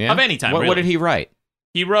time, of any time. What did he write?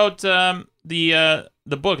 He wrote the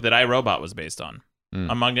book that iRobot was based on,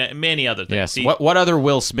 among many other things. Yes. What other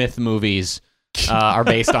Will Smith movies are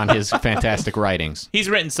based on his fantastic writings? He's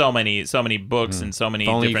written so many books and so many If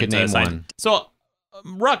only different you could name science. one. So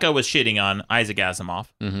Rucka was shitting on Isaac Asimov,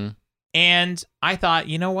 and I thought,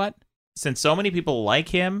 you know what? Since so many people like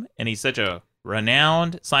him and he's such a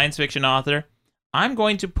renowned science fiction author, I'm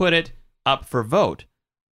going to put it up for vote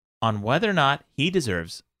on whether or not he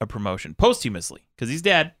deserves a promotion posthumously, because he's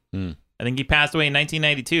dead. I think he passed away in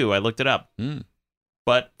 1992. I looked it up.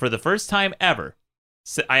 But for the first time ever,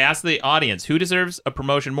 I asked the audience, who deserves a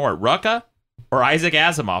promotion more, Rucka or Isaac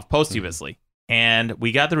Asimov posthumously? And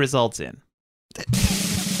we got the results in.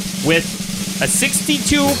 With a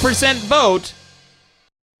 62% vote,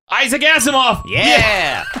 Isaac Asimov!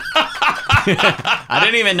 Yeah! I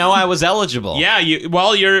didn't even know I was eligible. Yeah, you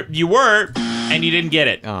were, and you didn't get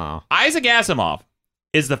it. Oh. Isaac Asimov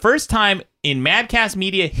is the first time in Madcast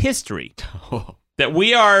Media history that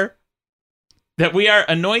we are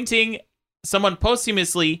anointing someone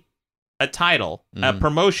posthumously a title, a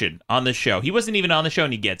promotion on the show. He wasn't even on the show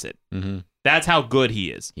and he gets it. That's how good he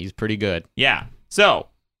is. He's pretty good. Yeah. So,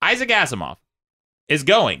 Isaac Asimov is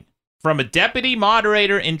going from a deputy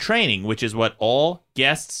moderator in training, which is what all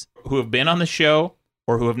guests who have been on the show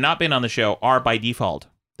or who have not been on the show are by default.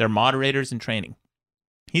 They're moderators in training.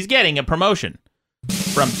 He's getting a promotion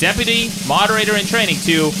from deputy moderator in training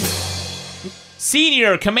to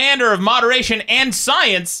senior commander of moderation and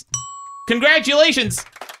science. Congratulations,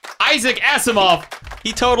 Isaac Asimov.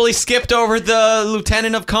 He totally skipped over the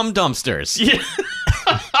lieutenant of cum dumpsters. Yeah.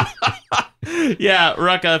 Yeah,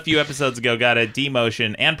 Rucka a few episodes ago got a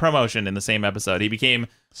demotion and promotion in the same episode. He became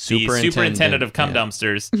the superintendent of cum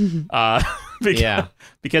dumpsters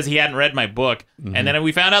because he hadn't read my book. And then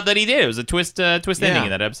we found out that he did. It was a twist ending in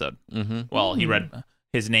that episode. Well, he read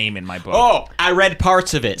his name in my book. Oh, I read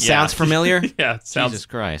parts of it. Yeah. Sounds familiar? Yeah, Jesus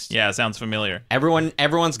Christ. Yeah, sounds familiar.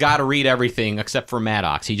 Everyone's got to read everything except for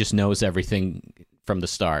Maddox. He just knows everything from the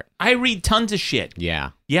start. I read tons of shit.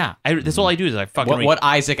 Yeah. Yeah, that's all I do is I fucking read. What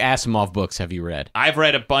Isaac Asimov books have you read? I've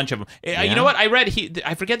read a bunch of them. Yeah? You know what?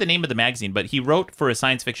 I forget the name of the magazine, but he wrote for a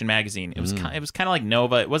science fiction magazine. It was kind of like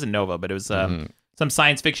Nova. It wasn't Nova, but it was some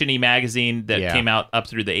science fiction-y magazine that came out up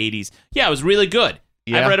through the 80s. Yeah, it was really good.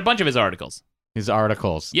 Yeah. I've read a bunch of his articles. His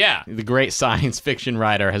articles. Yeah. The great science fiction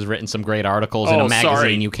writer has written some great articles in a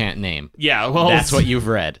magazine you can't name. Yeah, well... That's what you've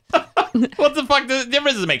read. What the fuck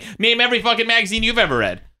difference does it make? Name every fucking magazine you've ever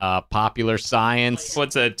read. Popular Science.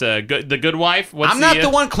 What's it? The Good Wife? I'm not the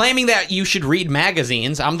one claiming that you should read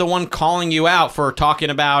magazines. I'm the one calling you out for talking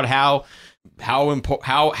about how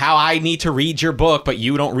I need to read your book, but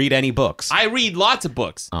you don't read any books. I read lots of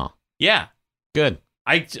books. Oh. Yeah. Good.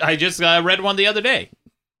 I just read one the other day.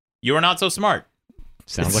 You Are Not So Smart.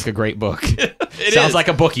 Sounds like a great book. It Sounds is. like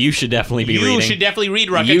a book you should definitely be reading. You should definitely read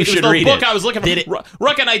Rucka. You It was should the read book it. I was looking for. Did it-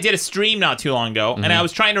 Rucka and I did a stream not too long ago, and I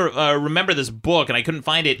was trying to remember this book, and I couldn't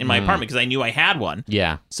find it in my apartment because I knew I had one.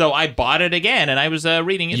 Yeah. So I bought it again, and I was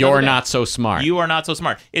reading it. the You're other day. not so smart. You are not so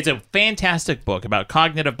smart. It's a fantastic book about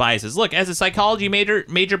cognitive biases. Look, as a psychology major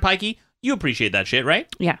Pikey, you appreciate that shit, right?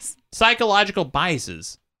 Yes. Psychological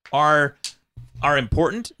biases are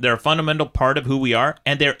important. They're a fundamental part of who we are,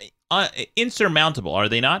 and they're insurmountable, are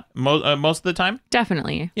they not? Most of the time?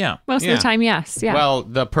 Definitely. Yeah. Most Yeah. of the time, yes. Yeah. Well,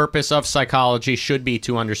 the purpose of psychology should be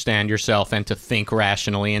to understand yourself and to think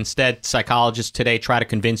rationally. Instead, psychologists today try to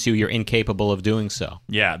convince you you're incapable of doing so.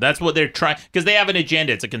 Yeah, that's what they're trying, because they have an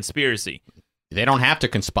agenda. It's a conspiracy. They don't have to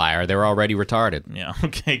conspire. They're already retarded. Yeah,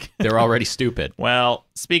 okay. They're already stupid. Well,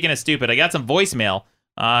 speaking of stupid, I got some voicemail.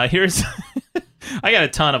 Here's... I got a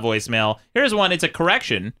ton of voicemail. Here's one. It's a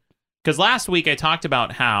correction, because last week I talked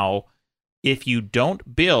about how if you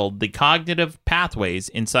don't build the cognitive pathways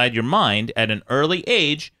inside your mind at an early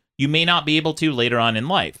age, you may not be able to later on in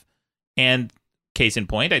life. And case in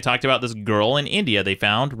point, I talked about this girl in India they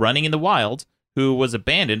found running in the wild who was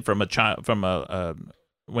abandoned from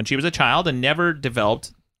when she was a child and never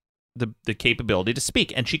developed the capability to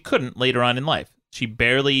speak, and she couldn't later on in life. She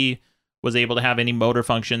barely was able to have any motor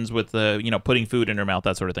functions with putting food in her mouth,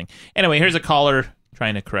 that sort of thing. Anyway, here's a caller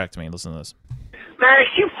trying to correct me. Listen to this. Max,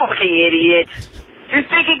 you fucking idiot. You're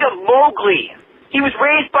thinking of Mowgli. He was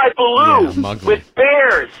raised by Baloo Yeah, Mowgli. with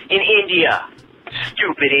bears in India.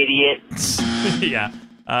 Stupid idiot.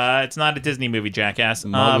 Yeah. It's not a Disney movie, jackass.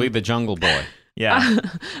 Mowgli the Jungle Boy. Yeah.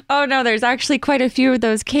 Oh, no, there's actually quite a few of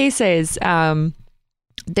those cases.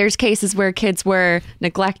 There's cases where kids were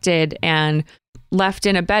neglected and left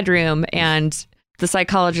in a bedroom, and the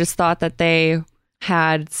psychologist thought that they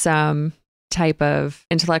had some type of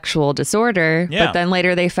intellectual disorder, Yeah. but then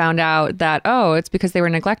later they found out that, oh, it's because they were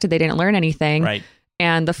neglected. They didn't learn anything. Right.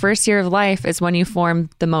 And the first year of life is when you form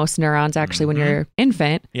the most neurons, actually, when you're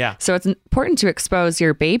infant. Yeah. So it's important to expose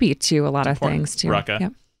your baby to a lot of important. things, too. Rucka.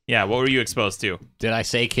 Yep. Yeah, what were you exposed to? Did I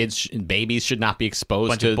say babies should not be exposed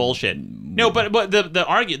Bunch to of bullshit. No, but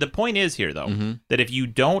the point is here though that if you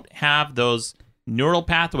don't have those neural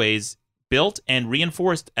pathways built and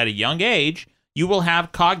reinforced at a young age, you will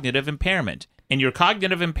have cognitive impairment, and your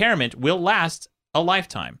cognitive impairment will last a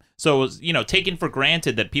lifetime. So, taking for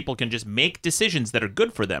granted that people can just make decisions that are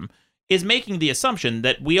good for them is making the assumption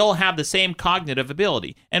that we all have the same cognitive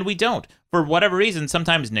ability, and we don't. For whatever reason,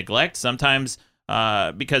 sometimes neglect, sometimes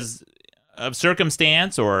because of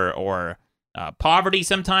circumstance or poverty,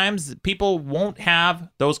 sometimes people won't have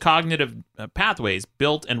those cognitive pathways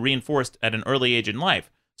built and reinforced at an early age in life.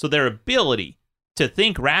 So their ability to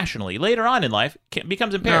think rationally later on in life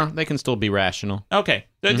becomes impaired. No, they can still be rational. Okay,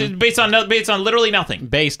 based on literally nothing.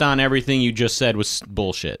 Based on everything you just said was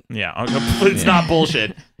bullshit. Yeah, it's not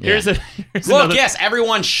bullshit. Here's Look, another- yes,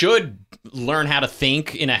 everyone should learn how to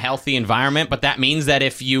think in a healthy environment, but that means that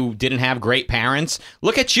if you didn't have great parents,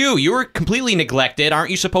 look at you. You were completely neglected.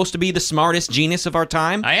 Aren't you supposed to be the smartest genius of our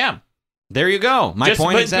time? I am. There you go. My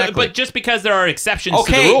point exactly. But just because there are exceptions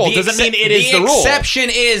to the rule doesn't mean it is the rule. The exception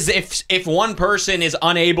is if one person is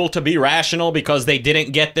unable to be rational because they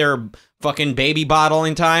didn't get their fucking baby bottle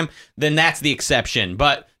in time, then that's the exception.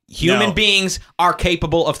 But human beings are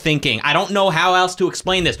capable of thinking. I don't know how else to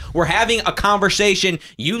explain this. We're having a conversation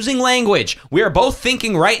using language. We are both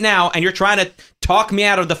thinking right now, and you're trying to talk me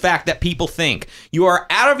out of the fact that people think. You are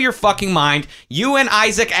out of your fucking mind. You and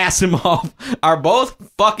Isaac Asimov are both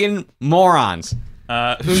fucking morons.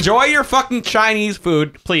 Enjoy your fucking Chinese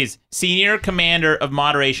food. Please, Senior Commander of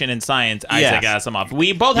Moderation and Science, Isaac Asimov.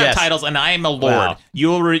 We both have titles, and I am a lord. Wow. You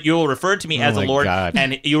will refer to me as a my lord, God.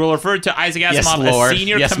 and you will refer to Isaac Asimov Yes, Lord. as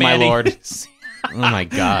Senior Yes, my Commanding. lord. Oh my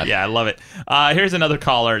God. Yeah, I love it. Here's another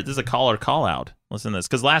caller. This is a caller call out. Listen to this,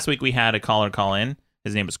 because last week we had a caller call in.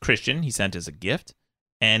 His name was Christian. He sent us a gift,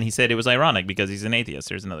 and he said it was ironic because he's an atheist.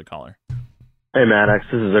 Here's another caller. Hey, Maddox,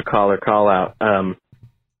 this is a caller call-out.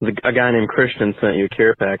 A guy named Christian sent you a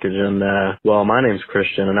care package, and, my name's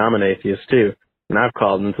Christian, and I'm an atheist, too. And I've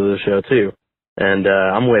called into the show, too. And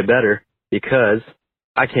I'm way better because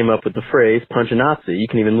I came up with the phrase, punch a Nazi. You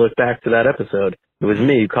can even look back to that episode. It was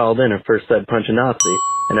me who called in and first said punch a Nazi,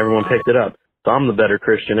 and everyone picked it up. So I'm the better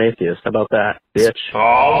Christian atheist. How about that, bitch?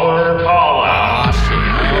 Caller call out.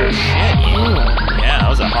 Yeah, that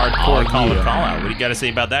was a hardcore caller call out. What do you got to say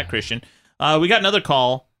about that, Christian? We got another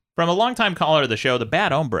call from a longtime caller of the show, the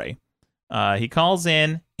Bad Hombre. He calls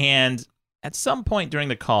in, and at some point during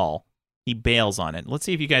the call, he bails on it. Let's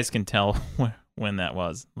see if you guys can tell when that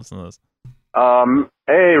was. Listen to this.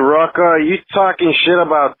 Hey, Rucka, you talking shit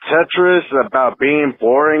about Tetris, about being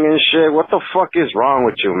boring and shit? What the fuck is wrong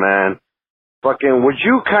with you, man? Fucking, would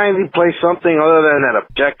you kindly play something other than that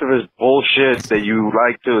objectivist bullshit that you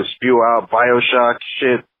like to spew out, Bioshock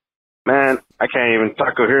shit? Man, I can't even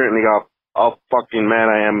talk coherently how fucking mad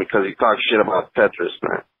I am because he talks shit about Tetris,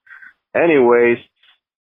 man. Anyways,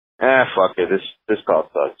 fuck it, this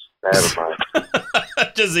call sucks. Never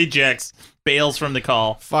mind. Just ejects, bails from the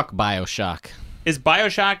call. Fuck Bioshock. Is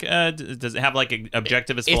Bioshock, does it have like an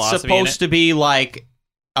objectivist philosophy It's supposed in it? to be like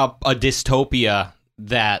a dystopia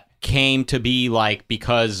that came to be like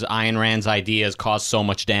because Ayn Rand's ideas caused so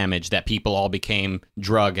much damage that people all became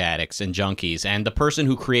drug addicts and junkies. And the person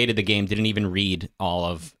who created the game didn't even read all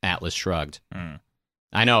of Atlas Shrugged.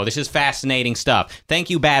 I know, this is fascinating stuff. Thank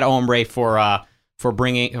you, Bad Hombre, for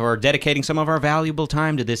dedicating some of our valuable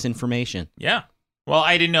time to this information. Yeah. Well,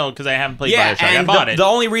 I didn't know because I haven't played Bioshock. I bought it. The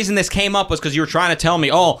only reason this came up was because you were trying to tell me,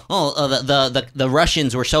 the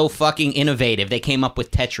Russians were so fucking innovative. They came up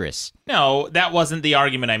with Tetris. No, that wasn't the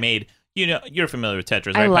argument I made. You know, you're familiar with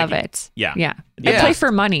Tetris, right? I love Pikey? it. Yeah. I play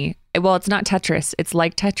for money. Well, it's not Tetris. It's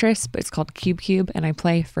like Tetris, but it's called Cube, and I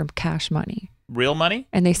play for cash money. Real money?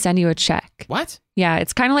 And they send you a check. What? Yeah,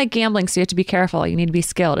 it's kind of like gambling, so you have to be careful. You need to be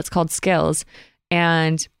skilled. It's called skills.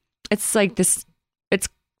 And it's like this, it's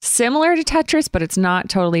similar to Tetris, but it's not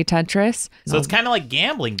totally Tetris. So it's kind of like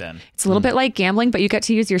gambling then. It's a little bit like gambling, but you get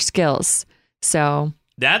to use your skills. So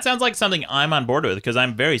that sounds like something I'm on board with because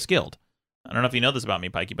I'm very skilled. I don't know if you know this about me,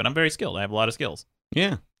 Pikey, but I'm very skilled. I have a lot of skills.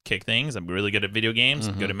 Yeah. Kick things. I'm really good at video games,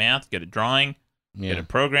 good at math, good at drawing, good at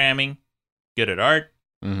programming, good at art.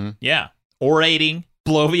 Yeah. Orating,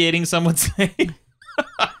 bloviating, some would say.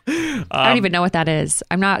 I don't even know what that is.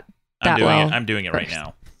 I'm not that well. I'm doing it right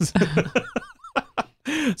now.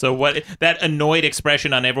 So what that annoyed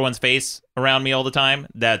expression on everyone's face around me all the time,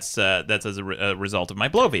 that's as a result of my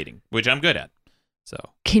bloviating, which I'm good at. So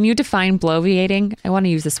can you define bloviating? I want to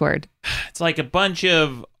use this word. It's like a bunch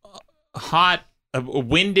of hot,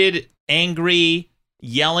 winded, angry,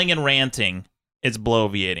 yelling and ranting. It's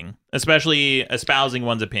bloviating, especially espousing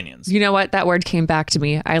one's opinions. You know what? That word came back to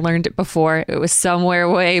me. I learned it before. It was somewhere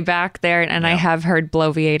way back there, and I have heard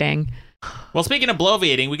bloviating. Well, speaking of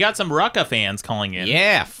bloviating, we got some Rucka fans calling in.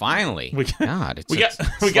 Yeah, finally. We got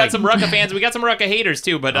some Rucka fans. We got some Rucka haters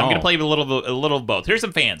too, but I'm going to play a little of both. Here's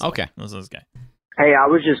some fans. Okay. Listen to this guy. Hey, I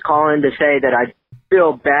was just calling to say that I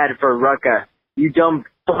feel bad for Rucka. You dumb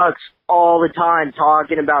fucks all the time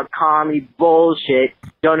talking about commie bullshit.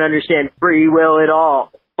 Don't understand free will at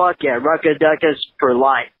all. Fuck yeah, Rucka Duckas for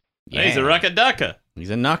life. Yeah. He's a Rucka Ducka.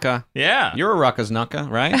 He's a Nucka. Yeah. You're a Rucka's Nucka,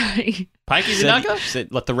 right? Pikey's a Nucka?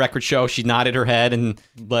 Let the record show she nodded her head and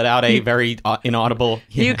let out a very inaudible...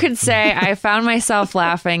 You could say I found myself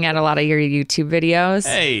laughing at a lot of your YouTube videos.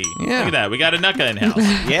 Hey, look at that. We got a Nucka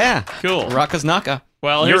in-house. Yeah. Cool. Rucka's Nucka.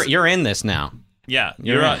 Well, you're in this now. Yeah,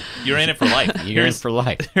 you're in it for life. You're in for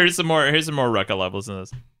life. Here's some more Rucka levels in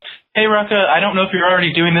this. Hey, Rucka, I don't know if you're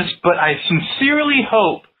already doing this, but I sincerely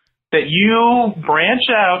hope that you branch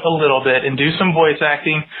out a little bit and do some voice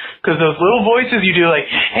acting, because those little voices you do, like,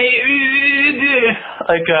 hey,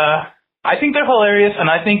 I think they're hilarious, and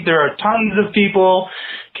I think there are tons of people,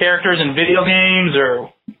 characters in video games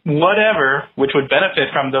or whatever, which would benefit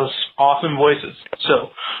from those awesome voices.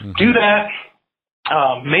 So do that,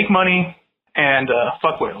 make money, and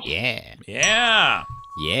fuck whales. Yeah.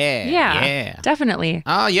 Yeah, definitely.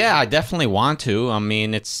 Oh, yeah, I definitely want to. I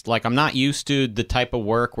mean, it's like I'm not used to the type of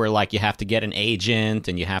work where, like, you have to get an agent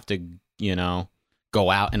and you have to,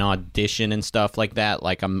 go out and audition and stuff like that.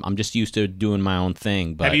 Like, I'm just used to doing my own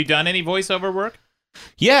thing. But have you done any voiceover work?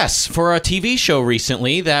 Yes, for a TV show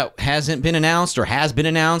recently that hasn't been announced or has been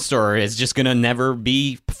announced or is just going to never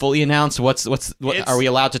be fully announced. What are we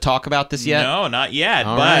allowed to talk about this yet? No, not yet.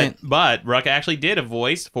 All but Rucka actually did a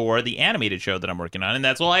voice for the animated show that I'm working on, and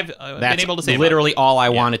that's all I've been able to say. Literally all I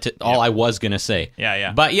wanted to, all I was going to say.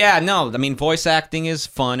 Yeah. But yeah, no, I mean, voice acting is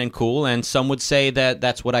fun and cool, and some would say that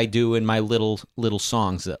that's what I do in my little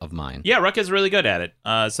songs of mine. Yeah, Rucka's really good at it.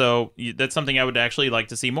 So that's something I would actually like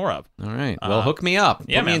to see more of. All right. Well, hook me up.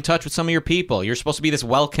 Yeah, Put me in touch with some of your people. You're supposed to be this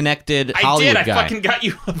well-connected Hollywood guy. I fucking got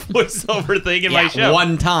you a voiceover thing in my show.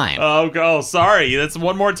 One time. Oh, sorry. That's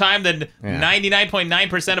one more time than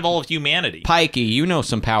 99.9% of all of humanity. Pikey, you know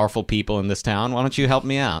some powerful people in this town. Why don't you help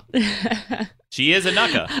me out? She is a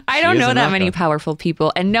Nucka. I don't know that many powerful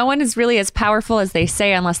people, and no one is really as powerful as they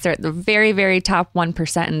say unless they're at the very, very top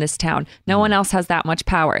 1% in this town. No one else has that much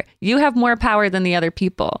power. You have more power than the other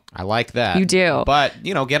people. I like that. You do. But,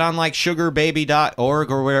 get on like sugarbaby.org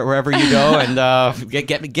or wherever you go and get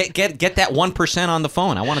that 1% on the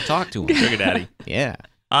phone. I want to talk to him. Sugar daddy. Yeah.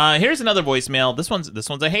 Here's another voicemail. This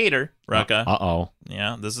one's a hater, Rucka. Uh-oh.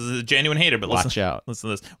 Yeah, this is a genuine hater, but Watch out. Listen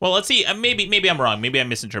to this. Well, let's see. Maybe I'm wrong. Maybe I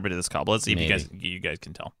misinterpreted this call, but let's see if you guys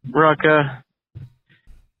can tell. Rucka.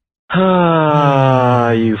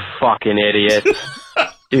 You fucking idiot.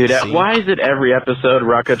 Dude, why is it every episode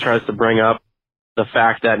Rucka tries to bring up the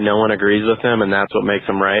fact that no one agrees with him and that's what makes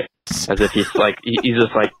him right? As if he's this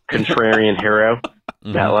like contrarian hero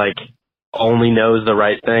that like only knows the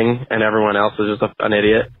right thing and everyone else is just an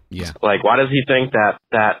idiot. Yeah. Like, why does he think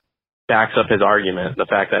that backs up his argument, the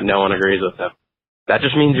fact that no one agrees with him? That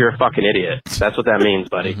just means you're a fucking idiot. That's what that means,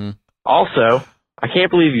 buddy. Mm-hmm. Also, I can't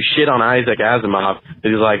believe you shit on Isaac Asimov,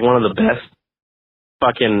 who's like one of the best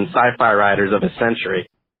fucking sci-fi writers of his century.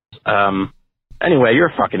 Anyway, you're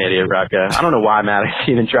a fucking idiot, Rucka. I don't know why Maddox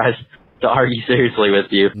even tries to argue seriously with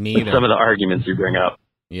you with some of the arguments you bring up.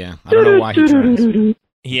 Yeah, I don't know why he tries.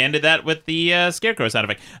 He ended that with the scarecrow sound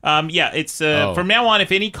effect. Yeah, it's from now on,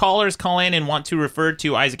 if any callers call in and want to refer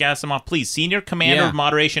to Isaac Asimov, please, Senior Commander of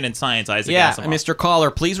Moderation and Science, Isaac Asimov. Mr.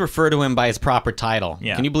 Caller, please refer to him by his proper title.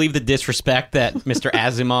 Yeah. Can you believe the disrespect that Mr.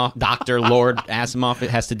 Asimov, Dr. Lord Asimov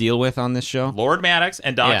has to deal with on this show? Lord Maddox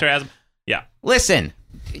and Dr. Asimov. Yeah. Listen,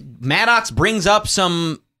 Maddox brings up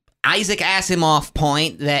some Isaac Asimov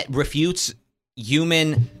point that refutes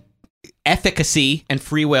human efficacy and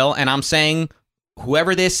free will, and I'm saying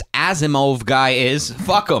whoever this Asimov guy is,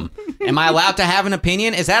 fuck him. Am I allowed to have an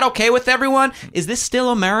opinion? Is that okay with everyone? Is this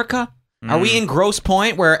still America? Are we in Grosse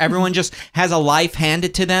Pointe where everyone just has a life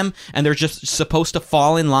handed to them and they're just supposed to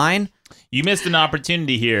fall in line? You missed an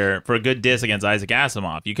opportunity here for a good diss against Isaac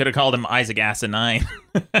Asimov. You could have called him Isaac Asinine.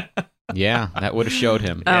 Yeah, that would have showed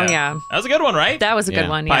him. Oh, yeah. That was a good one, right? That was a good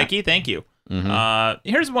one, yeah. Pikey, thank you. Mm-hmm.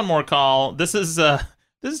 Here's one more call. This is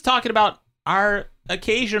talking about our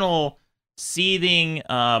occasional seething,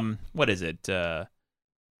 what is it?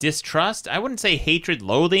 Distrust? I wouldn't say hatred,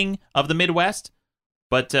 loathing of the Midwest,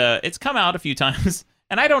 but it's come out a few times,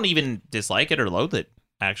 and I don't even dislike it or loathe it.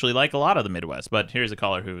 I actually like a lot of the Midwest, but here's a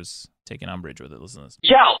caller who's taking umbrage with it. Listen to this.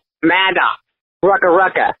 Joe, Maddox,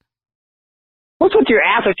 Rucka. What's with your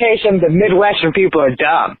assertion that Midwestern people are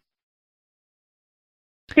dumb?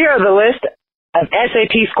 Here are the list of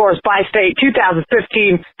SAT scores by state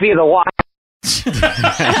 2015 via the wire.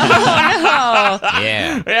 Oh, no.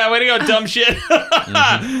 Yeah, way to go, dumb shit.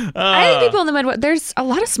 I think people in the Midwest, there's a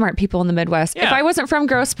lot of smart people in the Midwest. Yeah. If I wasn't from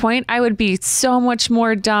Grosse Pointe, I would be so much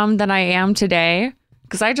more dumb than I am today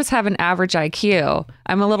because I just have an average IQ.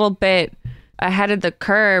 I'm a little bit ahead of the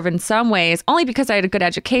curve in some ways, only because I had a good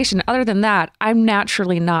education. Other than that, I'm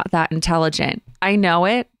naturally not that intelligent. I know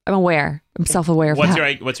it. I'm aware. I'm self-aware of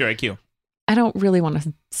that. What's your IQ? I don't really want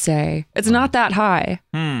to say. It's not that high.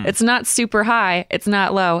 It's not super high. It's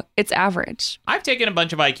not low. It's average. I've taken a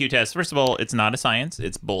bunch of IQ tests. First of all, it's not a science.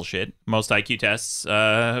 It's bullshit. Most IQ tests,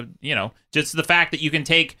 just the fact that you can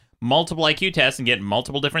take multiple IQ tests and get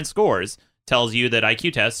multiple different scores tells you that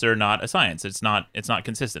IQ tests are not a science. It's not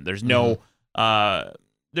consistent. There's no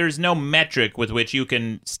metric with which you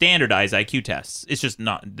can standardize IQ tests. It's just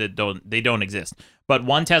not. They don't exist. But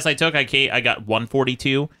one test I took, I got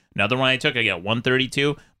 142. Another one I took, I got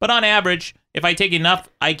 132. But on average, if I take enough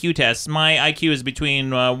IQ tests, my IQ is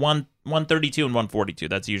between 132 and 142.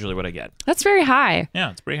 That's usually what I get. That's very high.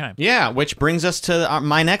 Yeah, it's pretty high. Yeah, which brings us to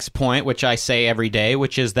my next point, which I say every day,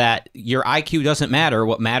 which is that your IQ doesn't matter.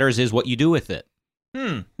 What matters is what you do with it.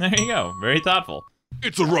 There you go. Very thoughtful.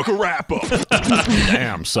 It's a Rucka wrap-up.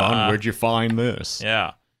 Damn, son, where'd you find this?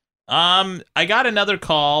 Yeah. I got another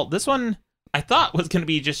call. This one I thought was going to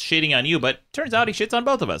be just shitting on you, but turns out he shits on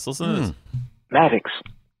both of us. Listen to this. Maddox,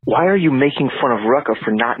 why are you making fun of Rucka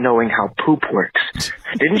for not knowing how poop works?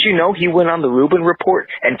 Didn't you know he went on the Rubin Report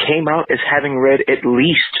and came out as having read at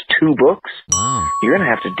least 2 books? Wow. You're going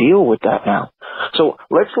to have to deal with that now. So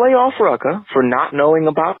let's lay off Rucka for not knowing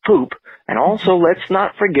about poop, and also let's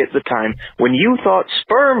not forget the time when you thought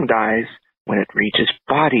sperm dies when it reaches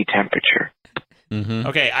body temperature.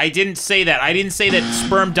 Okay, I didn't say that. I didn't say that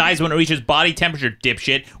sperm dies when it reaches body temperature,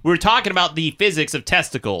 dipshit. We were talking about the physics of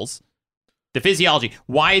testicles, the physiology.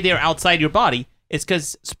 Why they're outside your body is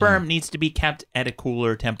because sperm needs to be kept at a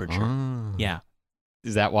cooler temperature. Yeah.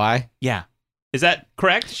 Is that why? Yeah. Is that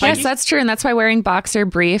correct? Yes, that's true. And that's why wearing boxer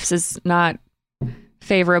briefs is not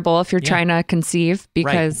favorable if you're trying to conceive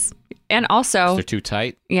because... And also... They're too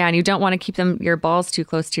tight? Yeah, and you don't want to keep your balls too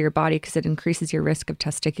close to your body because it increases your risk of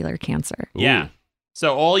testicular cancer. Yeah.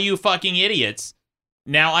 So all you fucking idiots,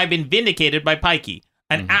 now I've been vindicated by Pikey,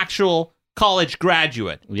 an actual college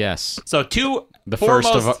graduate. Yes. So the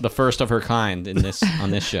first of her kind in this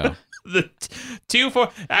on this show.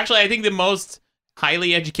 Actually, I think the most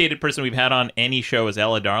highly educated person we've had on any show is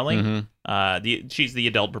Ella Darling. She's the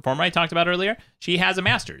adult performer I talked about earlier. She has a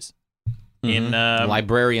master's in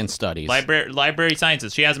librarian studies. Library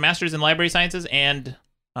sciences. She has a master's in library sciences, and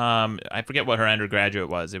I forget what her undergraduate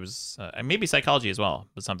was. It was maybe psychology as well,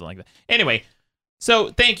 but something like that. Anyway, so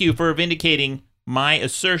thank you for vindicating my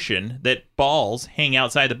assertion that balls hang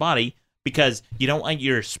outside the body because you don't want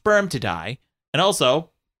your sperm to die. And also,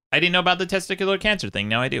 I didn't know about the testicular cancer thing.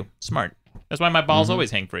 Now I do. Smart. That's why my balls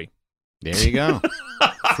always hang free. There you go.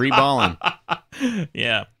 Free balling.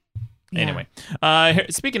 Yeah. Anyway,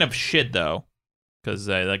 speaking of shit, though, because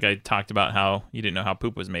like I talked about how you didn't know how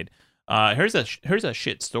poop was made. Here's a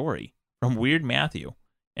shit story from Weird Matthew,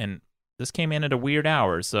 and this came in at a weird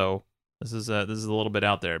hour, so this is a little bit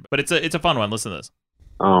out there, but it's a fun one. Listen to this.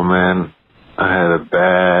 Oh man, I had a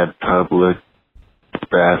bad public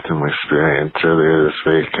bathroom experience earlier this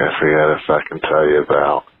week. I forgot if I can tell you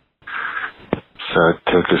about. So I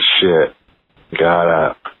took a shit, got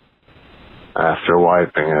up, after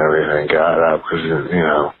wiping everything, got up, because,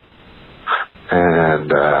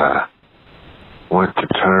 and went to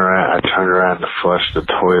turn around. I turned around to flush the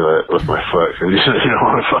toilet with my foot, because you don't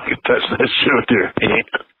want to fucking touch that shit with your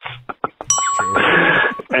hands.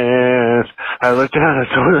 And I looked down at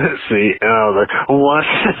the toilet seat, and I was like, what?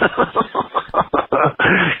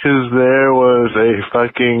 Because there was a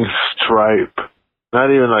fucking stripe. Not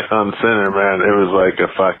even like on the center, man. It was like a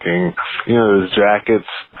fucking, those jackets,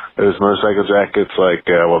 those motorcycle jackets like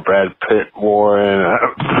what Brad Pitt wore in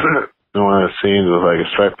one of the scenes with like a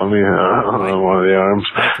stripe on one of the arms.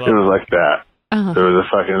 It was like that. Uh-huh. There was a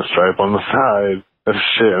fucking stripe on the side of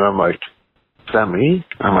shit, and I'm like, is that me?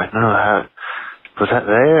 I'm like, no, was that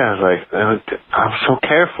there? I was like, I'm so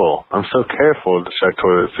careful to check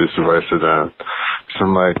toilet supervisor down. So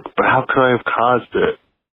I'm like, but how could I have caused it?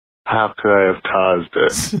 How could I have caused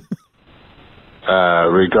it?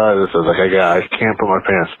 Regardless, I was like, I can't put my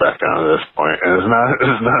pants back on at this point, and it's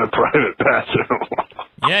not a private bathroom.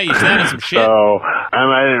 Yeah, you sounded some shit. So I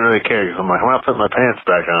didn't really care because I'm like, I'm not putting my pants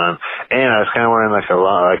back on, and I was kind of wearing like a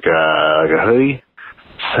hoodie,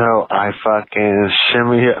 so I fucking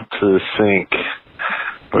shimmy up to the sink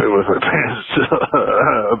with my pants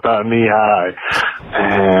about knee high,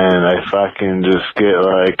 and I fucking just get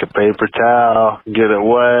like a paper towel, get it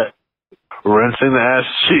wet, rinsing the ass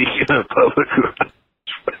cheek in a public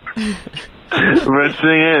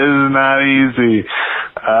rinsing it is not easy.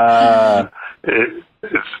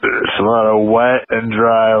 It's a lot of wet and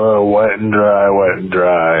dry, a little wet and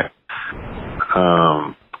dry.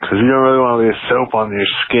 Because you don't really want to leave soap on your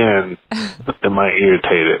skin. It might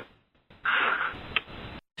irritate it.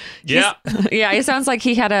 Yeah. Yeah, it sounds like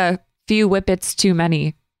he had a few whippets too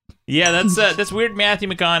many. Yeah, that's weird. Matthew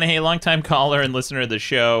McConaughey, longtime caller and listener of the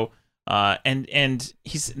show. And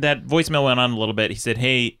he's that voicemail went on a little bit. He said,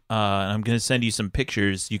 "Hey, I'm going to send you some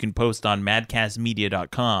pictures you can post on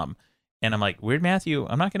madcastmedia.com." And I'm like, "Weird Matthew,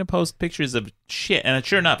 I'm not going to post pictures of shit." And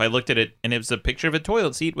sure enough, I looked at it, and it was a picture of a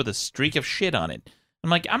toilet seat with a streak of shit on it. I'm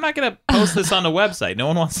like, I'm not going to post this on the website. No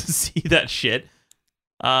one wants to see that shit.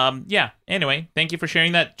 Yeah. Anyway, thank you for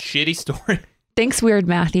sharing that shitty story. Thanks, Weird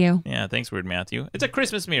Matthew. Yeah, thanks, Weird Matthew. It's a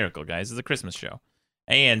Christmas miracle, guys. It's a Christmas show.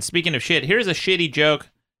 And speaking of shit, here's a shitty joke.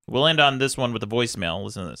 We'll end on this one with a voicemail.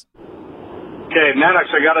 Listen to this. Okay, Maddox,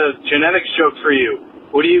 I got a genetics joke for you.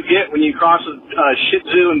 What do you get when you cross a Shih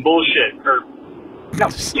Tzu and bullshit? Or, no,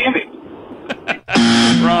 damn it.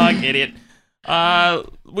 Wrong, idiot.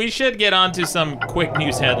 We should get on to some quick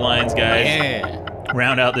news headlines, guys. Yeah.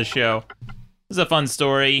 Round out the show. This is a fun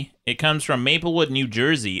story. It comes from Maplewood, New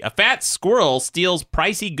Jersey. A fat squirrel steals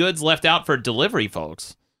pricey goods left out for delivery,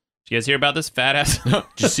 folks. Did you guys hear about this fat ass?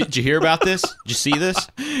 Did you hear about this? Did you see this?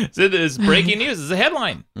 So this is breaking news. This is a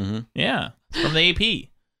headline. Mm-hmm. Yeah, from the AP.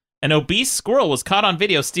 An obese squirrel was caught on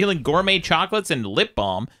video stealing gourmet chocolates and lip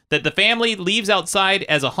balm that the family leaves outside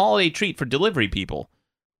as a holiday treat for delivery people.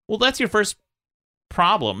 Well, that's your first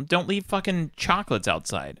problem. Don't leave fucking chocolates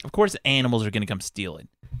outside. Of course, animals are going to come steal it.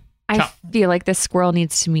 I feel like this squirrel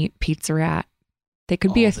needs to meet Pizza Rat. They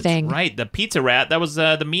could be a thing. Right, the Pizza Rat. That was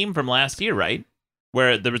the meme from last year, right?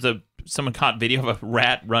 Where there was someone caught video of a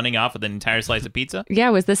rat running off with an entire slice of pizza. Yeah,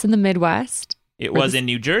 was this in the Midwest? It was in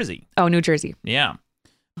New Jersey. Oh, New Jersey. Yeah.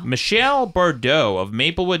 Michelle Bordeaux of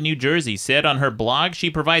Maplewood, New Jersey said on her blog she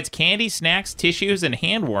provides candy, snacks, tissues, and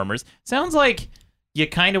hand warmers. Sounds like you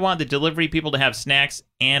kind of want the delivery people to have snacks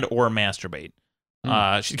and or masturbate.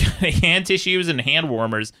 She's got hand tissues and hand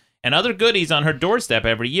warmers and other goodies on her doorstep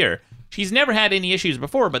every year. She's never had any issues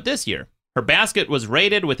before, but this year, her basket was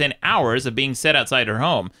raided within hours of being set outside her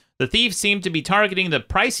home. The thieves seemed to be targeting the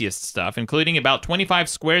priciest stuff, including about 25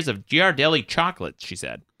 squares of Ghirardelli chocolates, she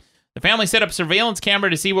said. The family set up surveillance camera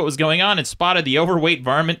to see what was going on and spotted the overweight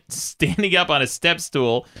varmint standing up on a step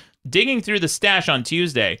stool, digging through the stash on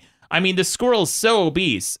Tuesday. I mean, the squirrel's so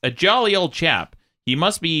obese. A jolly old chap. He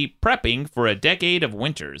must be prepping for a decade of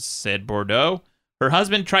winters, said Bordeaux. Her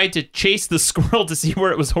husband tried to chase the squirrel to see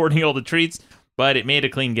where it was hoarding all the treats, but it made a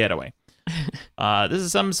clean getaway. This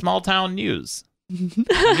is some small-town news.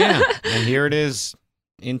 Yeah, and here it is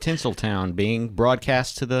in Tinseltown being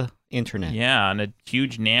broadcast to the internet. Yeah, on a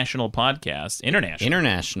huge national podcast.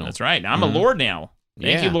 International. That's right. I'm a lord now.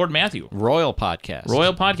 Thank you, Lord Matthew. Royal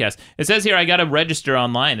podcast. It says here I got to register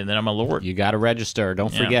online, and then I'm a lord. You got to register.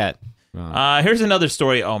 Don't forget. Here's another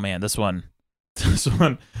story. Oh, man, this one.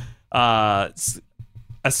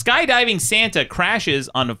 A skydiving Santa crashes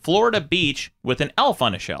on a Florida beach with an elf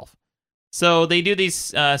on a shelf. So they do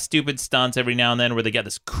these stupid stunts every now and then where they got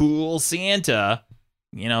this cool Santa,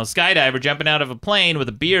 skydiver jumping out of a plane with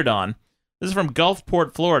a beard on. This is from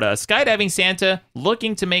Gulfport, Florida. A skydiving Santa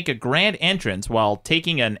looking to make a grand entrance while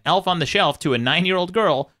taking an elf on the shelf to a 9-year-old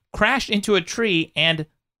girl crashed into a tree and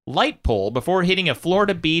light pole before hitting a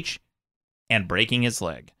Florida beach and breaking his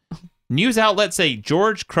leg. News outlets say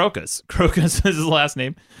George Crocus is his last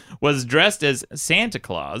name, was dressed as Santa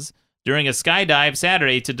Claus during a skydive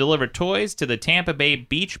Saturday to deliver toys to the Tampa Bay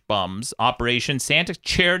Beach Bums Operation Santa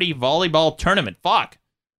Charity Volleyball Tournament. Fuck.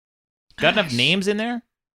 Got enough names in there?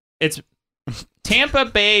 It's Tampa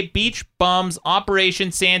Bay Beach Bums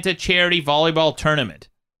Operation Santa Charity Volleyball Tournament.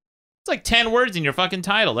 It's like 10 words in your fucking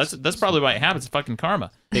title. That's probably why it happens. It's fucking karma.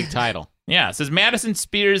 Big title. Yeah, it says Madison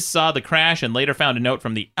Spears saw the crash and later found a note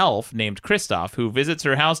from the elf named Christoph, who visits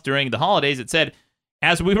her house during the holidays. It said,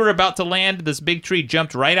 as we were about to land, this big tree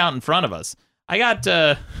jumped right out in front of us. I got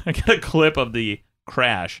a clip of the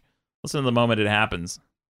crash. Listen to the moment it happens.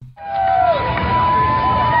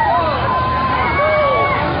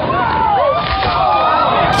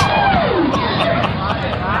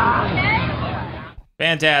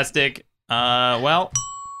 Fantastic. Well,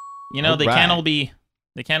 they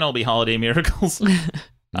can't all be holiday miracles. No,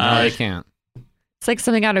 they can't. It's like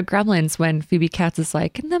something out of Gremlins when Phoebe Katz is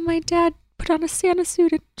like, and then my dad put on a Santa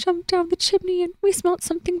suit and jumped down the chimney and we smelled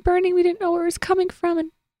something burning. We didn't know where it was coming from and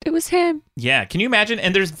it was him. Yeah, can you imagine?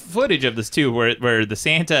 And there's footage of this too where the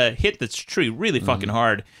Santa hit this tree really fucking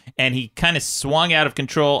hard and he kind of swung out of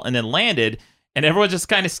control and then landed and everyone's just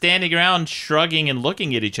kind of standing around shrugging and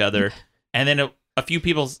looking at each other. And then a few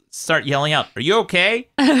people start yelling out, "Are you okay?"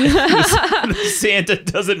 The Santa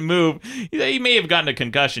doesn't move. He may have gotten a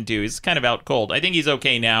concussion too. He's kind of out cold. I think he's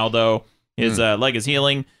okay now, though. His leg is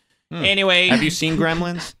healing. Anyway, have you seen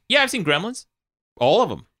Gremlins? Yeah, I've seen Gremlins. All of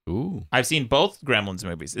them. Ooh. I've seen both Gremlins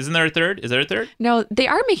movies. Isn't there a third? Is there a third? No, they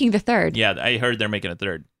are making the third. Yeah, I heard they're making a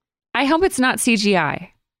third. I hope it's not CGI.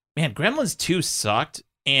 Man, Gremlins 2 sucked,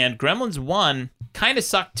 and Gremlins 1 kind of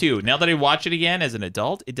sucked too. Now that I watch it again as an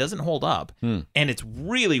adult, it doesn't hold up. And it's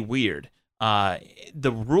really weird.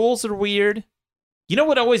 The rules are weird. You know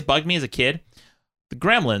what always bugged me as a kid? The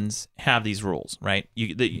Gremlins have these rules, right?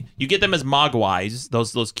 You get them as mogwais,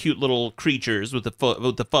 those cute little creatures with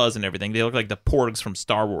the fuzz and everything. They look like the porgs from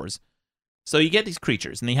Star Wars. So you get these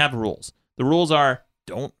creatures, and they have rules. The rules are,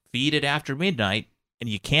 don't feed it after midnight, and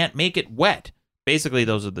you can't make it wet. Basically,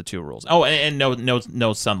 those are the two rules. Oh, and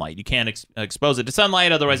no sunlight. You can't expose it to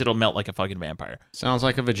sunlight, otherwise it'll melt like a fucking vampire. Sounds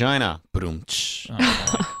like a vagina. Do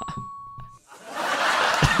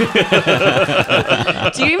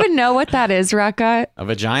you even know what that is, Rucka? A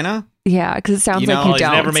vagina? Yeah, because it sounds like you don't. He's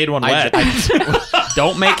never made one wet.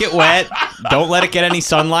 Don't make it wet. Don't let it get any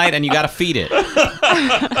sunlight, and you got to feed it.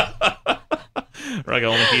 Rucka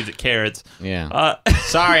only feeds it carrots. Yeah.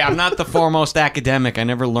 Sorry, I'm not the foremost academic. I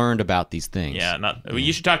never learned about these things. Yeah, well,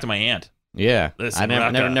 you should talk to my aunt. Yeah. Listen, I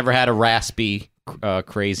never had a raspy,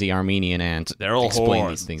 crazy Armenian aunt. They're all explain whores.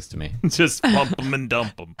 These things to me. Just pump them and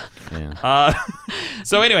dump them. Yeah.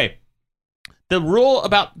 So anyway, the rule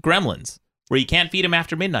about Gremlins, where you can't feed them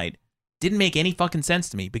after midnight, didn't make any fucking sense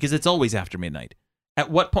to me because it's always after midnight. At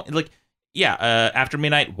what point, after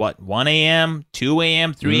midnight, what, 1 a.m., 2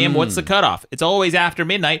 a.m., 3 a.m., what's the cutoff? It's always after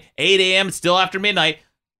midnight. 8 a.m., it's still after midnight.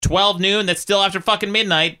 12 noon, that's still after fucking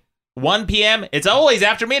midnight. 1 p.m., it's always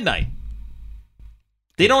after midnight.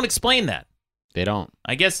 They don't explain that. They don't.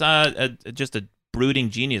 I guess just a brooding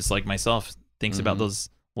genius like myself thinks about those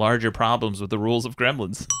larger problems with the rules of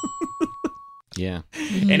Gremlins. Yeah.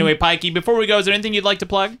 Anyway, Pikey, before we go, is there anything you'd like to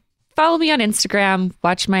plug? Follow me on Instagram.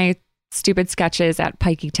 Watch my stupid sketches at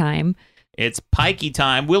Pikey Time. It's Pikey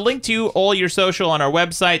Time. We'll link to all your social on our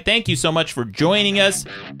website. Thank you so much for joining us.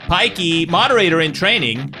 Pikey, moderator in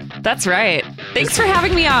training. That's right. Thanks for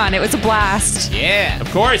having me on. It was a blast. Yeah. Of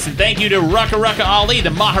course, and thank you to Rucka Ali, the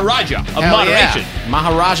Maharaja of Hell moderation. Yeah.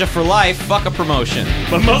 Maharaja for life. Fuck a promotion.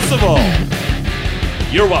 But most of all,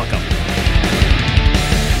 you're welcome.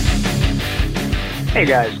 Hey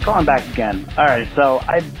guys, calling back again. Alright, so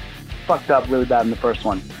I fucked up really bad in the first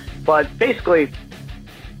one. But basically,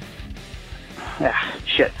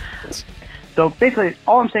 shit. So basically,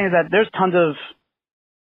 all I'm saying is that there's tons of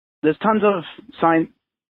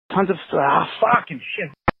fucking shit.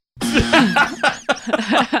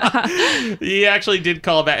 He actually did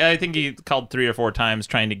call back. I think he called 3 or 4 times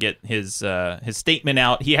trying to get his statement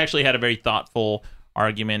out. He actually had a very thoughtful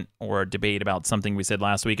argument or debate about something we said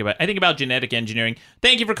last week about genetic engineering.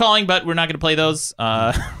 Thank you for calling, but we're not going to play those.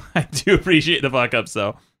 I do appreciate the fuck ups,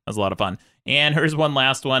 though. That was a lot of fun. And here's one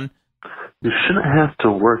last one. You shouldn't have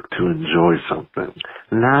to work to enjoy something,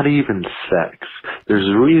 not even sex. There's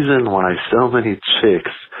a reason why so many chicks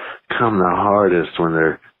come the hardest when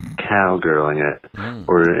they're cowgirling it,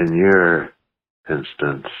 or in your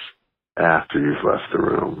instance, after you've left the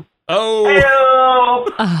room. Oh.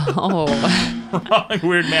 Oh. Wrong,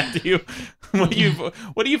 Weird Matthew. What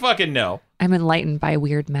do you fucking know? I'm enlightened by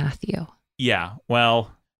Weird Matthew. Yeah,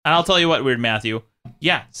 well, I'll tell you what, Weird Matthew.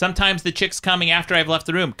 Yeah, sometimes the chick's coming after I've left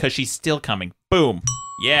the room because she's still coming. Boom.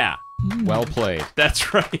 Yeah. Well played.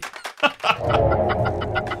 That's right.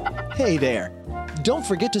 Hey there. Don't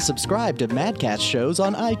forget to subscribe to Madcast shows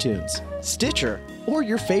on iTunes, Stitcher, or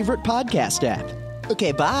your favorite podcast app.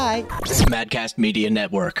 Okay, bye. Madcast Media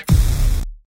Network.